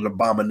scales is an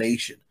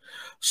abomination.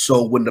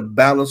 So when the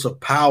balance of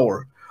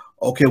power,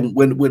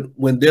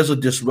 when there's a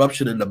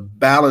disruption in the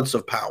balance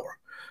of power,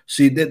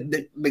 see,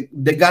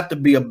 they got to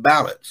be a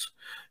balance.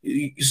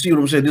 You see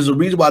what I'm saying? There's a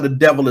reason why the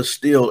devil is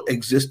still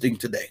existing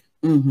today.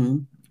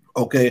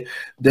 Okay,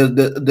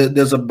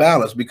 there's a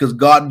balance because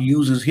God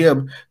uses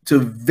him to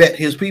vet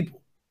his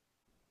people.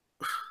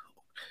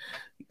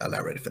 I'm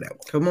not ready for that one.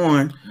 Come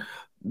on.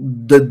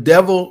 The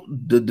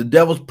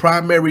devil's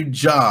primary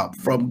job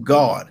from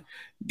God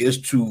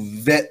is to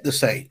vet the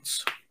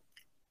saints.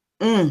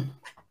 Okay,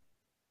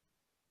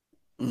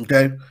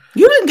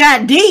 you done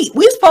got deep.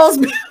 We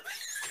supposed to be.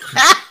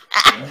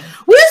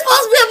 We're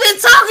supposed to be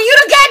talking. You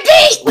done got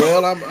deep.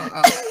 Well,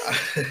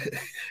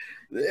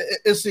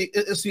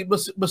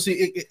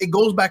 it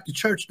goes back to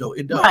church though.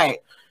 It does. Right.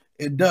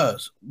 It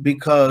does,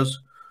 because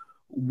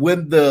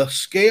when the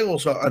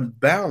scales are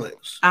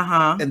unbalanced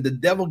and the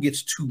devil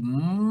gets too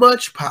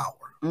much power,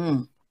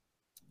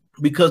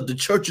 because the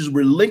church is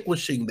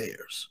relinquishing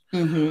theirs.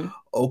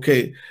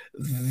 Okay,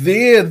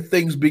 then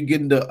things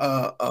begin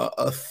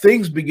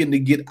to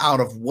get out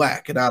of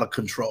whack and out of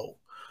control.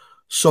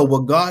 So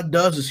what God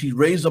does is he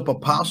raises up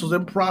apostles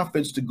and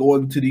prophets to go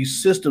into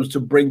these systems to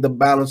bring the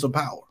balance of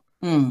power.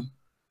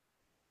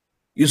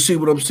 You see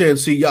what I'm saying?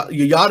 See, y'all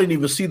didn't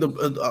even see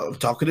the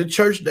talking to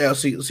church now.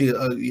 Y'all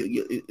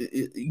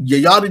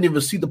didn't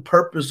even see the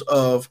purpose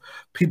of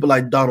people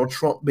like Donald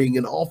Trump being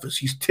in office.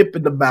 He's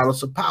tipping the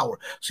balance of power.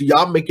 So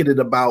y'all making it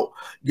about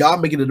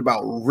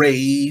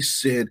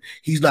race, and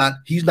he's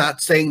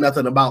not saying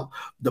nothing about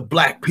the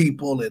black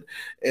people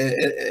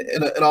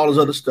and all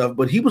this other stuff.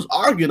 But he was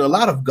arguing a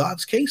lot of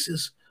God's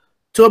cases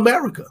to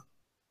America.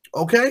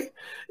 Okay,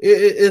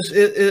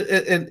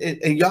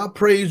 and y'all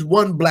praise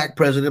one black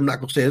president. I'm not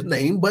gonna say his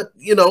name, but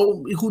you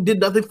know, who did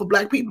nothing for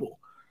black people.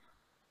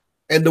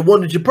 And the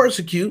one that you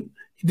persecute,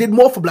 he did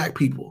more for black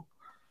people,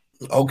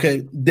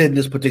 okay, than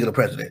this particular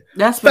president.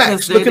 That's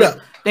because look it up.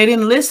 They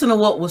didn't listen to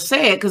what was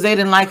said because they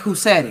didn't like who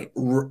said it.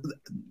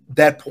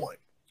 That point.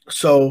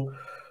 So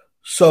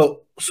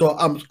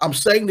I'm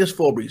saying this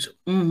for a reason.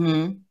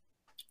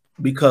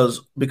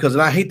 Because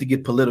and I hate to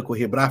get political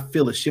here, but I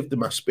feel a shift in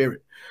my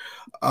spirit.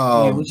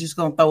 We're just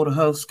gonna throw the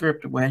whole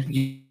script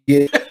away.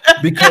 Yeah,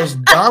 because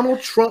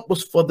Donald Trump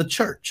was for the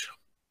church,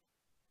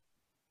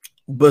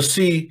 but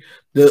see,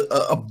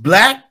 the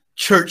black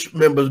church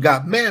members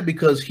got mad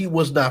because he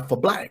was not for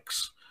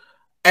blacks,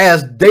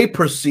 as they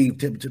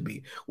perceived him to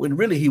be, when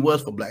really he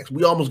was for blacks.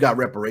 We almost got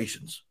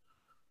reparations.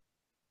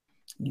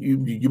 You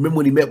remember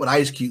when he met with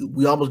Ice Cube?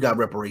 We almost got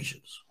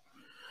reparations,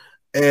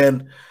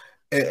 and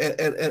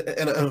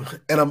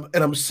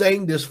I'm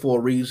saying this for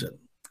a reason.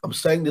 I'm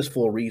saying this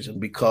for a reason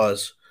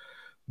because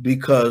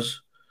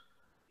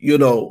you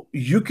know,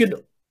 you can,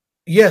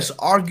 yes,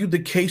 argue the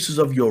cases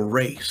of your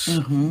race.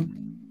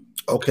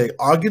 Okay,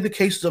 argue the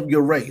cases of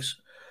your race,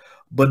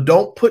 but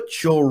don't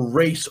put your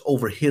race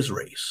over his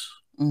race,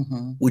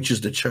 which is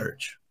the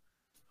church.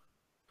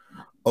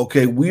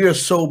 Okay, we are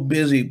so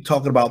busy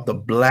talking about the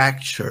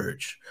black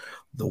church,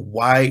 the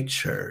white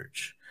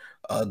church,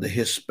 the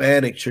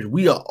Hispanic church.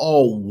 We are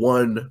all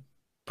one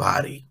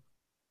body.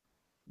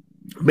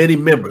 Many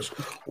members,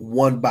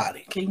 one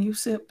body. Can you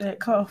sip that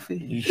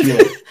coffee?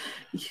 Yeah.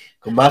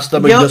 My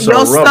stomach your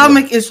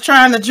stomach is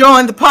trying to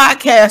join the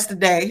podcast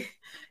today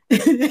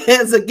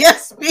as a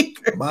guest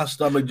speaker. My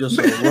stomach just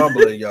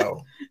rumbling,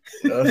 y'all.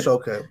 That's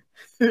okay.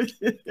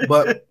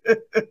 But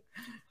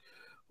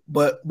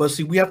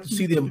see, we have to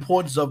see the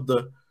importance of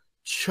the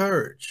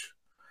church,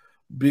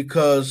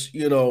 because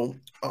you know,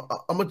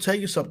 I'm gonna tell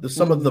you something.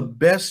 Some of the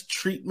best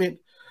treatment,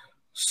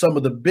 some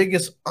of the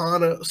biggest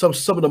honor,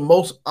 some of the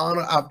most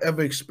honor I've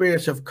ever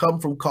experienced have come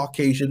from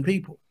Caucasian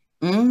people.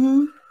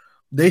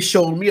 They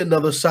showed me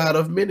another side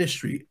of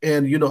ministry,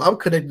 and you know, I'm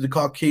connected to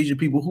Caucasian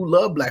people who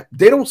love black.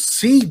 They don't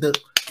see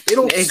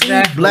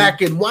see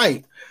black and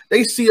white.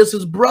 They see us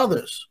as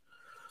brothers,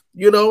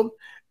 you know,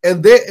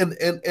 and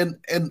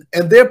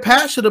they're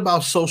passionate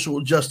about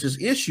social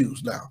justice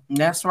issues now.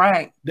 That's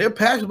right. They're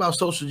passionate about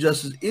social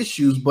justice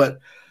issues, but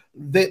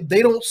they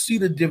don't see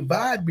the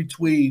divide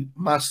between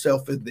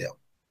myself and them.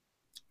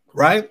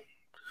 Right?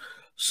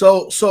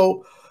 So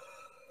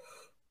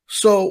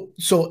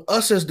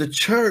us as the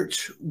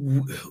church,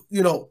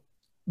 you know,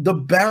 the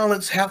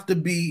balance have to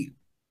be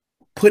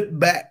put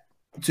back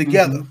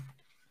together.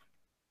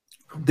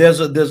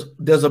 There's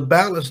a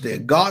balance there.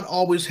 God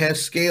always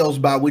has scales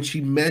by which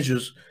he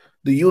measures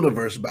the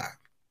universe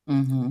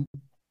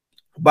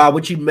by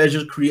which he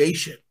measures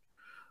creation.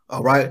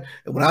 All right.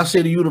 And when I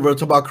say the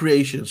universe, I'm talking about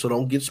creation, so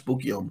don't get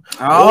spooky on me.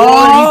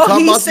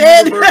 He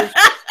said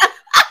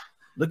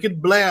look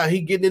at Blair. He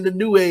getting in the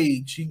new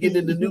age.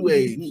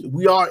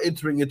 We are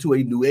entering into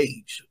a new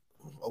age.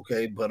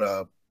 Okay, but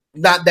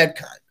not that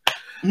kind.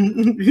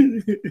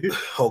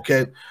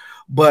 Okay.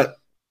 But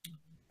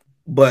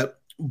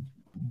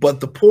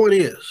the point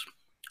is,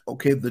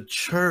 okay, the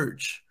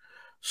church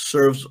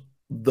serves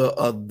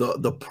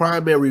the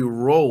primary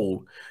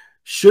role,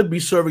 should be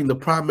serving the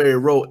primary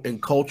role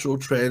in cultural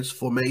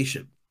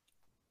transformation.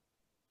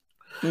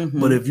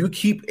 But if you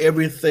keep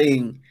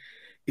everything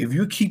in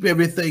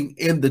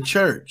the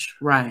church,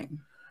 right,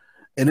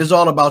 and it's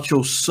all about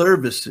your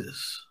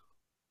services.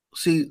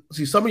 See,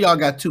 some of y'all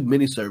got too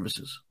many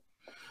services.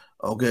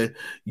 Okay,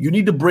 you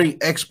need to bring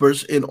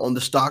experts in on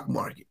the stock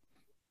market.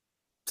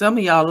 Some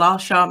of y'all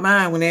lost your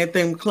mind when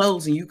everything was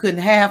closed and you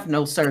couldn't have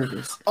no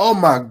service. Oh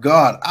my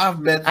God,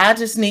 I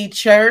just need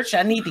church.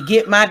 I need to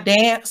get my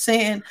dance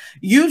in.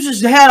 You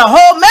just had a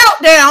whole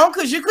meltdown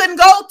because you couldn't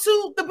go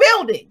to the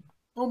building.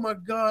 Oh my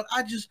God,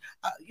 I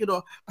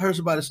heard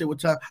somebody say one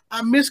time,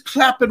 I miss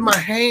clapping my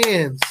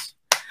hands.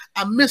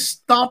 I miss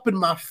stomping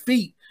my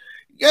feet.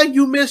 Yeah,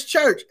 you miss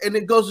church. And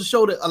it goes to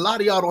show that a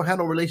lot of y'all don't have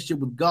no relationship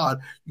with God.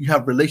 You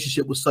have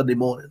relationship with Sunday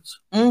mornings.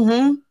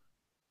 Mm-hmm.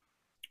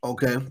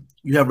 Okay?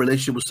 You have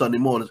relationship with Sunday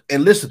mornings.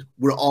 And listen,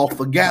 we're all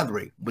for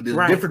gathering, but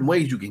there's different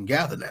ways you can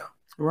gather now.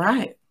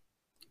 Right.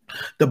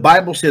 The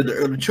Bible said the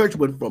early church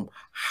went from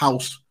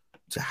house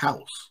to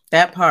house.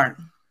 That part.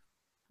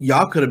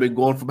 Y'all could have been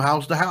going from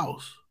house to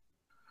house.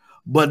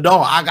 But no,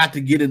 I got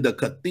to get in the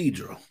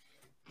cathedral.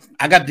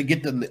 I got to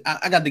get in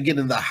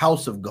the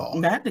house of God.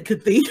 Not the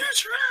cathedral.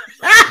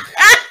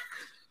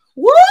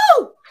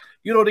 Woo!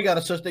 You know they got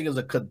a such thing as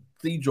a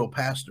cathedral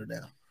pastor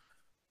now.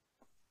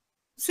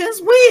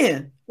 Since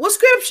when? What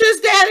scripture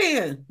is that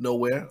in?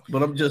 Nowhere.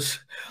 But I'm just,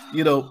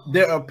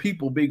 there are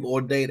people being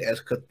ordained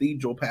as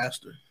cathedral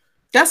pastor.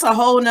 That's a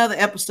whole nother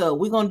episode.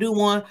 We're gonna do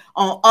one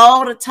on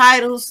all the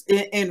titles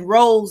and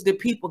roles that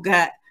people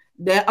got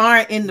that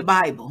aren't in the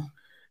Bible.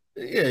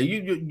 Yeah,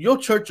 your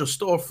church or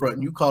storefront,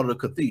 and you call it a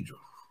cathedral.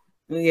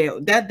 Yeah,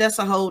 that's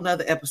a whole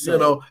nother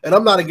episode. And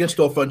I'm not against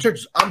storefront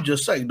churches. I'm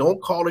just saying,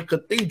 don't call it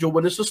cathedral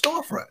when it's a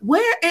storefront.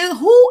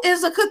 Who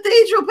is a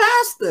cathedral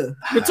pastor?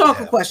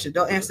 Rhetorical question.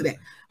 Don't answer that.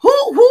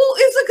 Who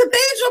is a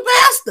cathedral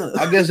pastor?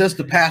 I guess that's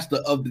the pastor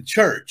of the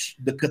church,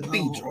 the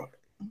cathedral.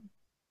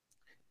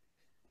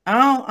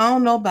 I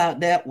don't know about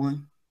that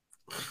one.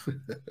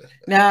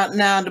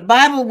 Now the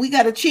Bible, we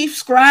got a chief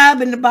scribe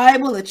in the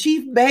Bible, a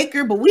chief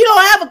baker, but we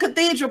don't have a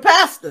cathedral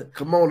pastor.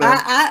 Come on now.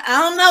 I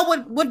don't know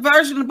what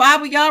version of the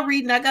Bible y'all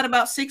reading. I got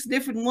about 6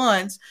 different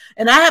ones,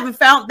 and I haven't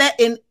found that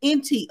in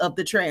any of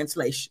the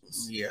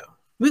translations. Yeah.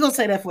 We're gonna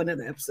say that for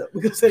another episode.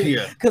 We're gonna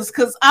say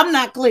because I'm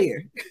not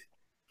clear.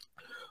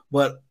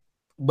 But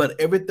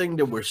everything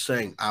that we're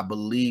saying, I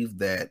believe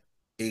that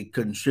it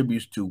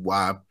contributes to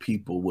why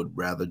people would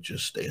rather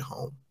just stay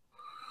home.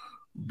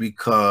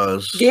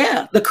 Because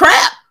the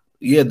crap.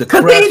 Yeah, the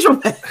cathedral.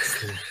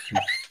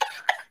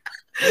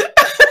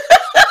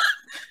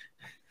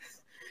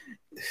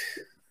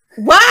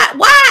 Why?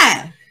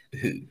 Why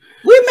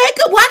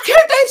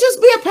can't they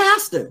just be a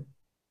pastor?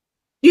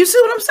 You see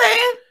what I'm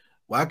saying?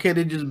 Why can't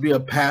they just be a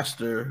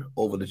pastor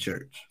over the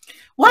church?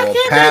 Why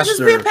can't they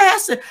just be a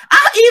pastor?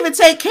 I'll even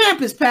take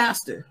campus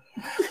pastor.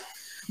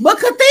 But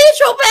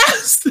cathedral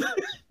pastor.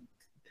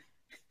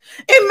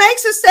 It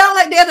makes it sound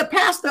like they're the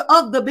pastor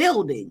of the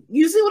building.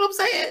 You see what I'm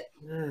saying?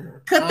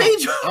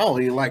 Cathedral. I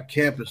don't even like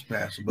campus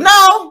pastor.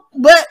 No,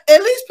 but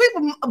at least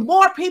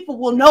more people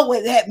will know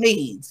what that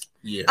means.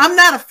 Yeah. I'm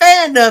not a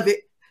fan of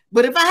it,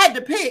 but if I had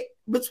to pick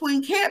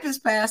between campus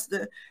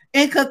pastor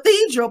and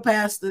cathedral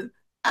pastor,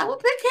 I would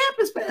pick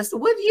campus pastor.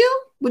 Would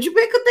you? Would you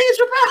pick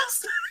cathedral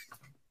pastor?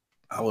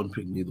 I wouldn't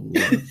pick neither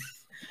one.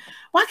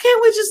 Why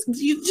can't we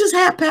just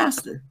have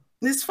pastor?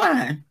 It's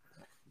fine.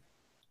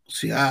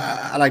 See,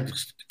 I like to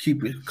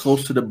keep it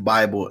close to the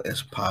Bible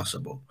as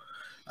possible.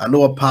 I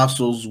know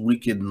apostles we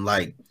can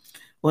like.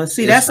 Well,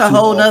 see, that's a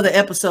whole nother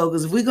episode,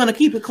 because if we're going to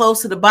keep it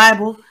close to the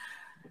Bible,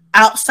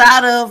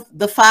 outside of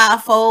the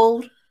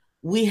fivefold,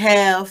 we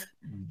have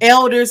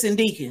elders and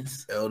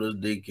deacons. Elders,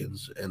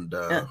 deacons, and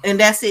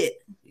that's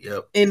it.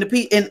 Yep. And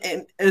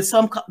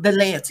the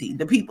laity,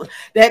 the people.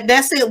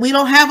 That's it. We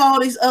don't have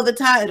all these other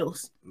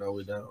titles. No,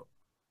 we don't.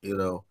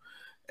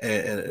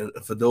 And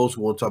for those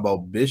who want to talk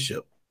about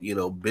bishop,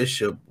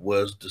 bishop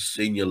was the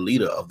senior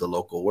leader of the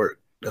local work.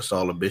 That's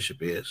all a bishop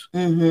is.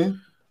 Mm-hmm.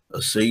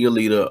 A senior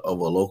leader of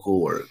a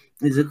local work.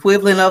 Is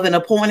equivalent of an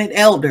appointed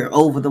elder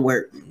over the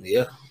work.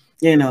 Yeah.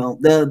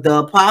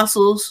 The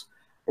apostles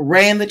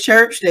ran the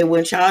church. They were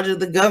in charge of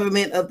the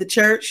government of the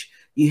church.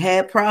 You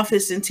had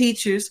prophets and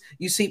teachers.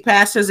 You see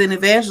pastors and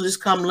evangelists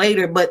come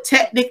later. But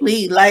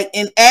technically, like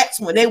in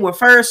Acts, when they were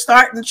first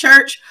starting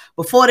church,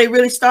 before they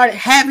really started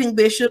having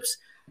bishops,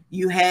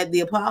 you had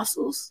the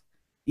apostles,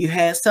 you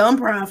had some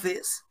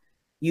prophets,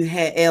 you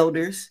had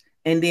elders.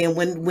 And then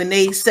when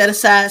they set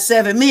aside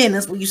 7 men,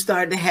 that's when you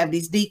started to have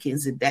these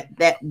deacons. And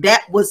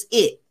that was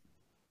it.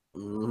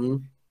 Mm-hmm.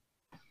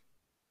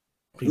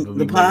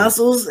 The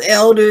apostles,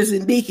 elders,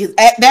 and deacons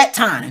at that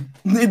time.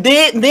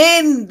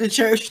 Then the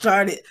church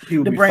started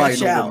to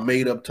branch out. Over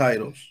made up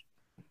titles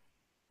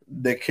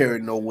that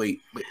carried no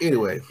weight. But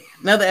anyway,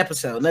 another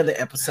episode.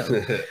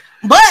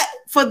 But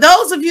for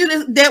those of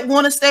you that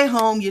want to stay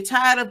home, you're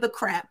tired of the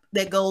crap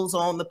that goes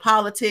on, the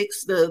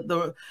politics,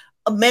 the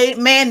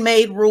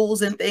man-made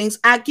rules and things.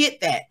 I get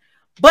that.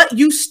 But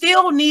you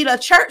still need a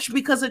church,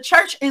 because a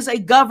church is a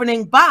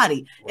governing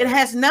body. Right. It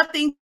has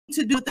nothing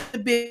to do with the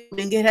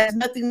building. It has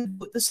nothing to do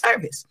with the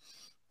service.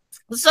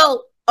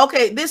 So,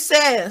 okay, this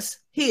says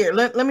here,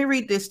 let me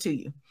read this to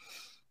you.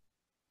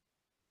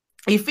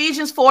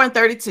 Ephesians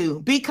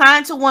 4:32, be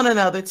kind to one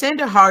another,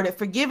 tenderhearted,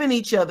 forgiving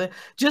each other,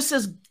 just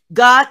as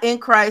God in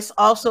Christ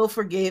also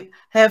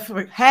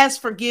has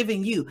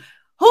forgiven you.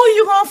 Who are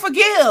you going to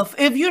forgive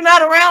if you're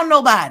not around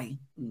nobody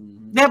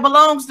that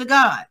belongs to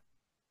God?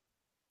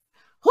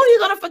 Who are you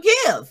going to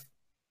forgive?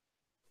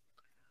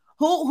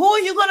 Who are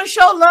you going to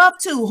show love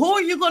to? Who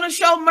are you going to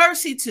show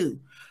mercy to?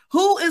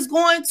 Who is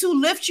going to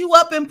lift you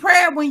up in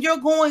prayer when you're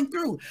going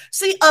through?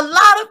 See, a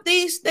lot of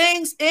these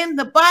things in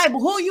the Bible,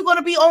 who are you going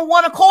to be on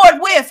one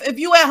accord with if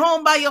you at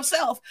home by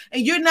yourself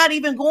and you're not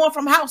even going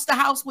from house to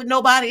house with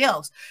nobody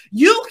else?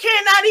 You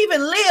cannot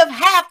even live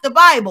half the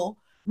Bible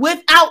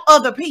without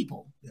other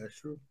people. That's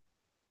true.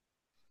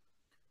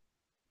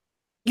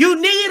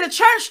 You need a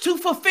church to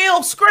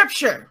fulfill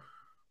scripture.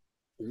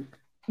 You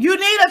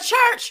need a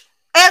church,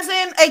 as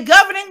in a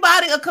governing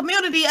body, a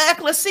community, an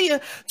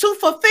ecclesia, to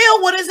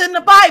fulfill what is in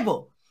the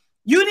Bible.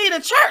 You need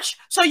a church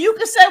so you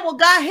can say, well,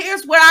 God,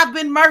 here's where I've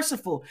been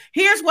merciful.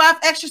 Here's where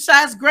I've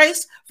exercised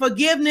grace,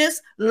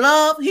 forgiveness,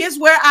 love. Here's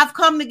where I've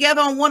come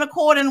together on one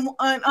accord and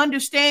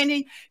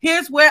understanding.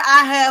 Here's where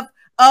I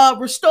have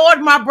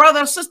restored my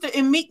brother or sister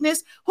in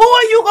meekness. Who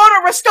are you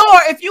going to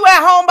restore if you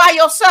at home by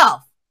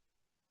yourself?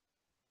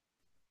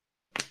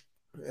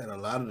 And a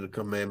lot of the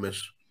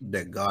commandments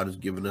that God has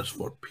given us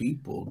for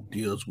people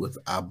deals with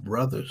our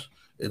brothers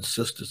and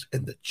sisters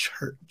in the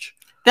church.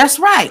 That's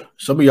right.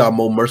 Some of y'all are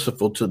more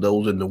merciful to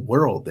those in the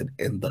world than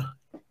in the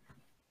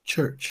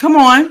church. Come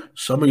on.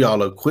 Some of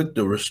y'all are quick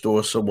to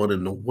restore someone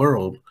in the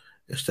world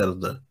instead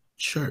of the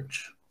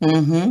church.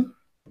 Mm-hmm.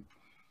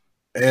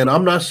 And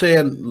I'm not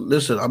saying,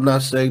 listen, I'm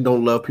not saying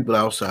don't love people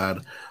outside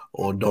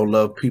or don't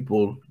love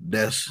people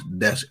that's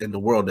in the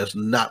world. That's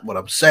not what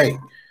I'm saying.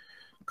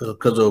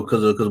 Because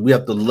we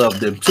have to love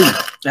them too.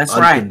 That's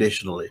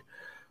unconditionally. Right.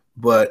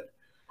 But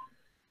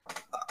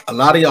a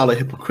lot of y'all are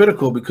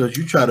hypocritical because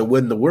you try to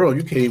win the world.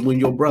 You can't even win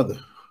your brother.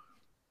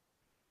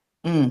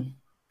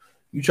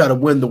 You try to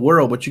win the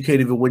world, but you can't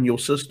even win your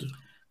sister.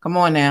 Come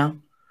on now.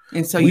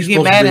 And so you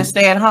get mad and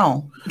stay at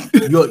home.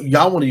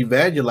 Y'all want to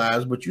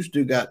evangelize, but you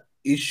still got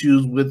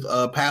issues with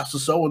Pastor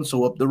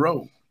so-and-so up the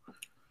road.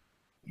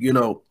 You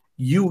know,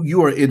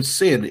 you are in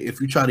sin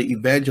if you try to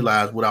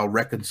evangelize without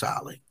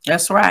reconciling.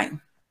 That's right.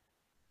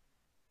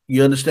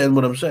 You understand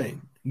what I'm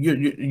saying?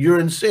 You're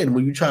in sin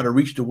when you try to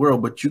reach the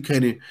world, but you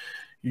can't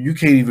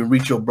even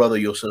reach your brother or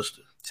your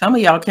sister. Some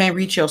of y'all can't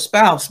reach your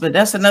spouse, but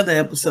that's another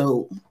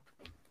episode.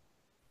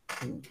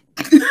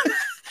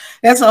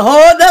 That's a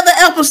whole other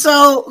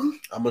episode.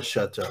 I'm gonna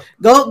shut up.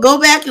 Go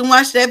back and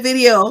watch that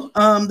video.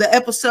 The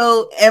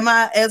episode, am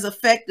I as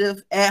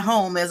effective at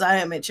home as I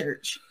am at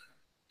church?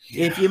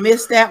 Yeah. If you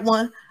missed that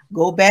one,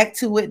 go back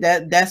to it.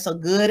 That's a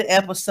good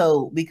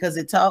episode because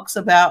it talks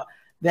about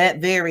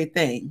that very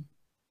thing.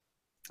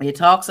 It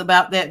talks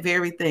about that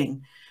very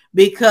thing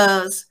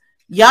because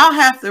y'all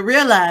have to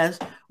realize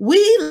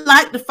we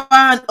like to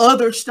find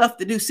other stuff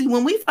to do. See,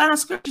 when we find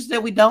scriptures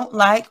that we don't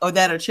like or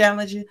that are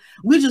challenging,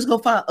 we just go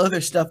find other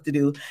stuff to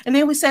do. And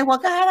then we say, well,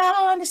 God, I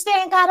don't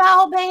understand. God,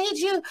 I obeyed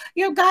you.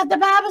 Your God, the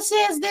Bible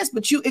says this,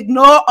 but you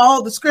ignore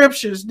all the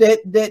scriptures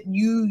that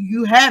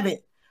you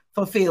haven't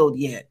fulfilled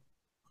yet.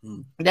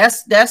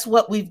 That's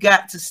what we've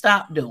got to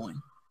stop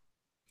doing.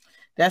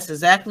 That's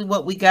exactly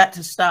what we got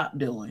to stop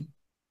doing.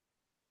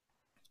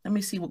 Let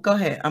me see. Go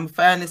ahead. I'm gonna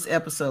find this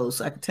episode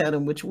so I can tell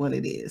them which one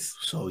it is.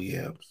 So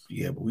yeah,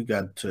 but we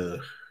got to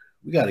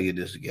get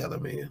this together,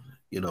 man.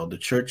 You know, the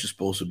church is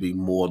supposed to be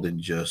more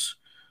than just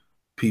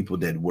people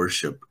that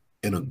worship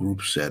in a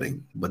group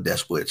setting, but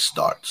that's where it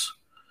starts.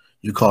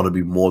 You call to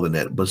be more than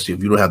that. But see,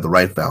 if you don't have the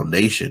right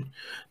foundation,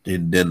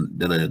 then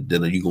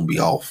you're gonna be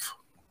off.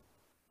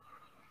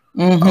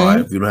 Mm-hmm. All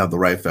right. If you don't have the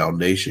right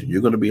foundation,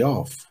 you're gonna be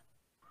off.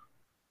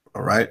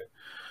 All right.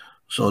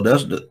 So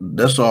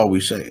that's all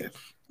we're saying.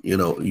 You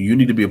know, you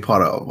need to be a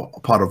part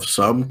of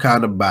some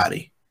kind of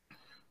body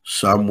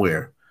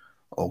somewhere.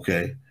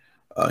 Okay.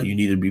 You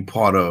need to be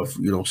part of,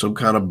 some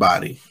kind of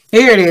body.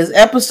 Here it is.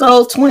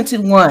 Episode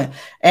 21.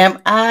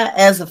 Am I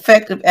as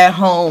effective at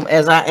home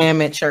as I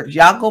am at church?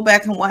 Y'all go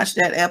back and watch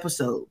that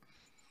episode.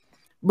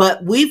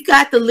 But we've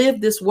got to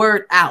live this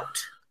word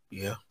out.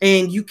 Yeah.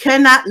 And you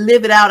cannot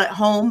live it out at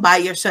home by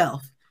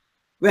yourself.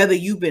 Whether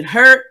you've been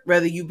hurt,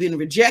 whether you've been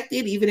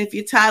rejected, even if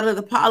you're tired of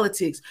the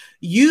politics,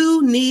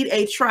 you need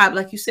a tribe.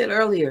 Like you said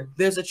earlier,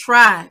 there's a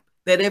tribe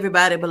that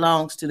everybody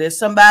belongs to. There's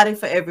somebody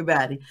for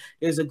everybody.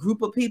 There's a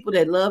group of people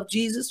that love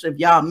Jesus. If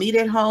y'all meet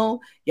at home,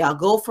 y'all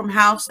go from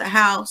house to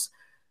house.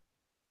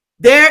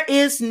 There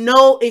is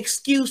no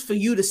excuse for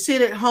you to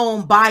sit at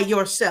home by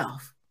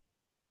yourself.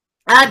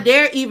 I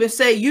dare even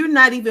say you're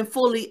not even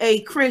fully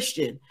a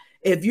Christian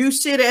if you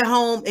sit at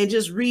home and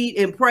just read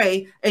and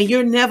pray and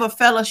you're never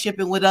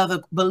fellowshipping with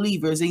other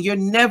believers and you're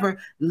never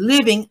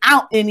living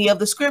out any of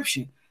the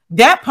scripture.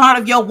 That part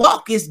of your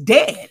walk is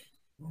dead.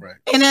 Right.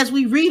 And as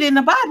we read in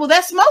the Bible,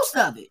 that's most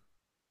of it.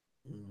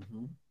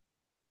 Mm-hmm.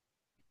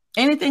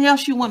 Anything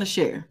else you want to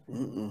share?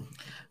 Mm-mm.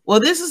 Well,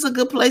 this is a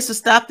good place to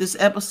stop this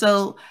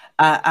episode.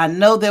 I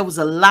know there was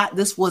a lot.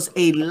 This was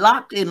a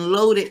locked and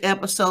loaded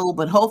episode,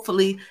 but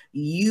hopefully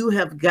you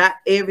have got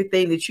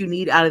everything that you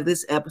need out of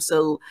this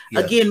episode.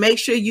 Yes. Again, make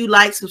sure you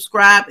like,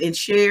 subscribe, and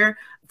share.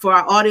 For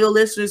our audio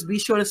listeners, be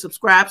sure to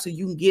subscribe so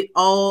you can get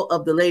all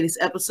of the latest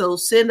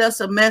episodes. Send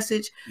us a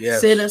message.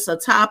 Yes. Send us a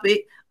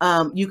topic.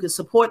 You can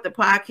support the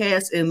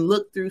podcast and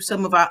look through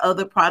some of our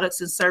other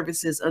products and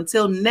services.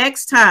 Until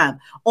next time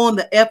on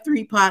the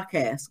F3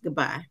 podcast.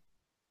 Goodbye.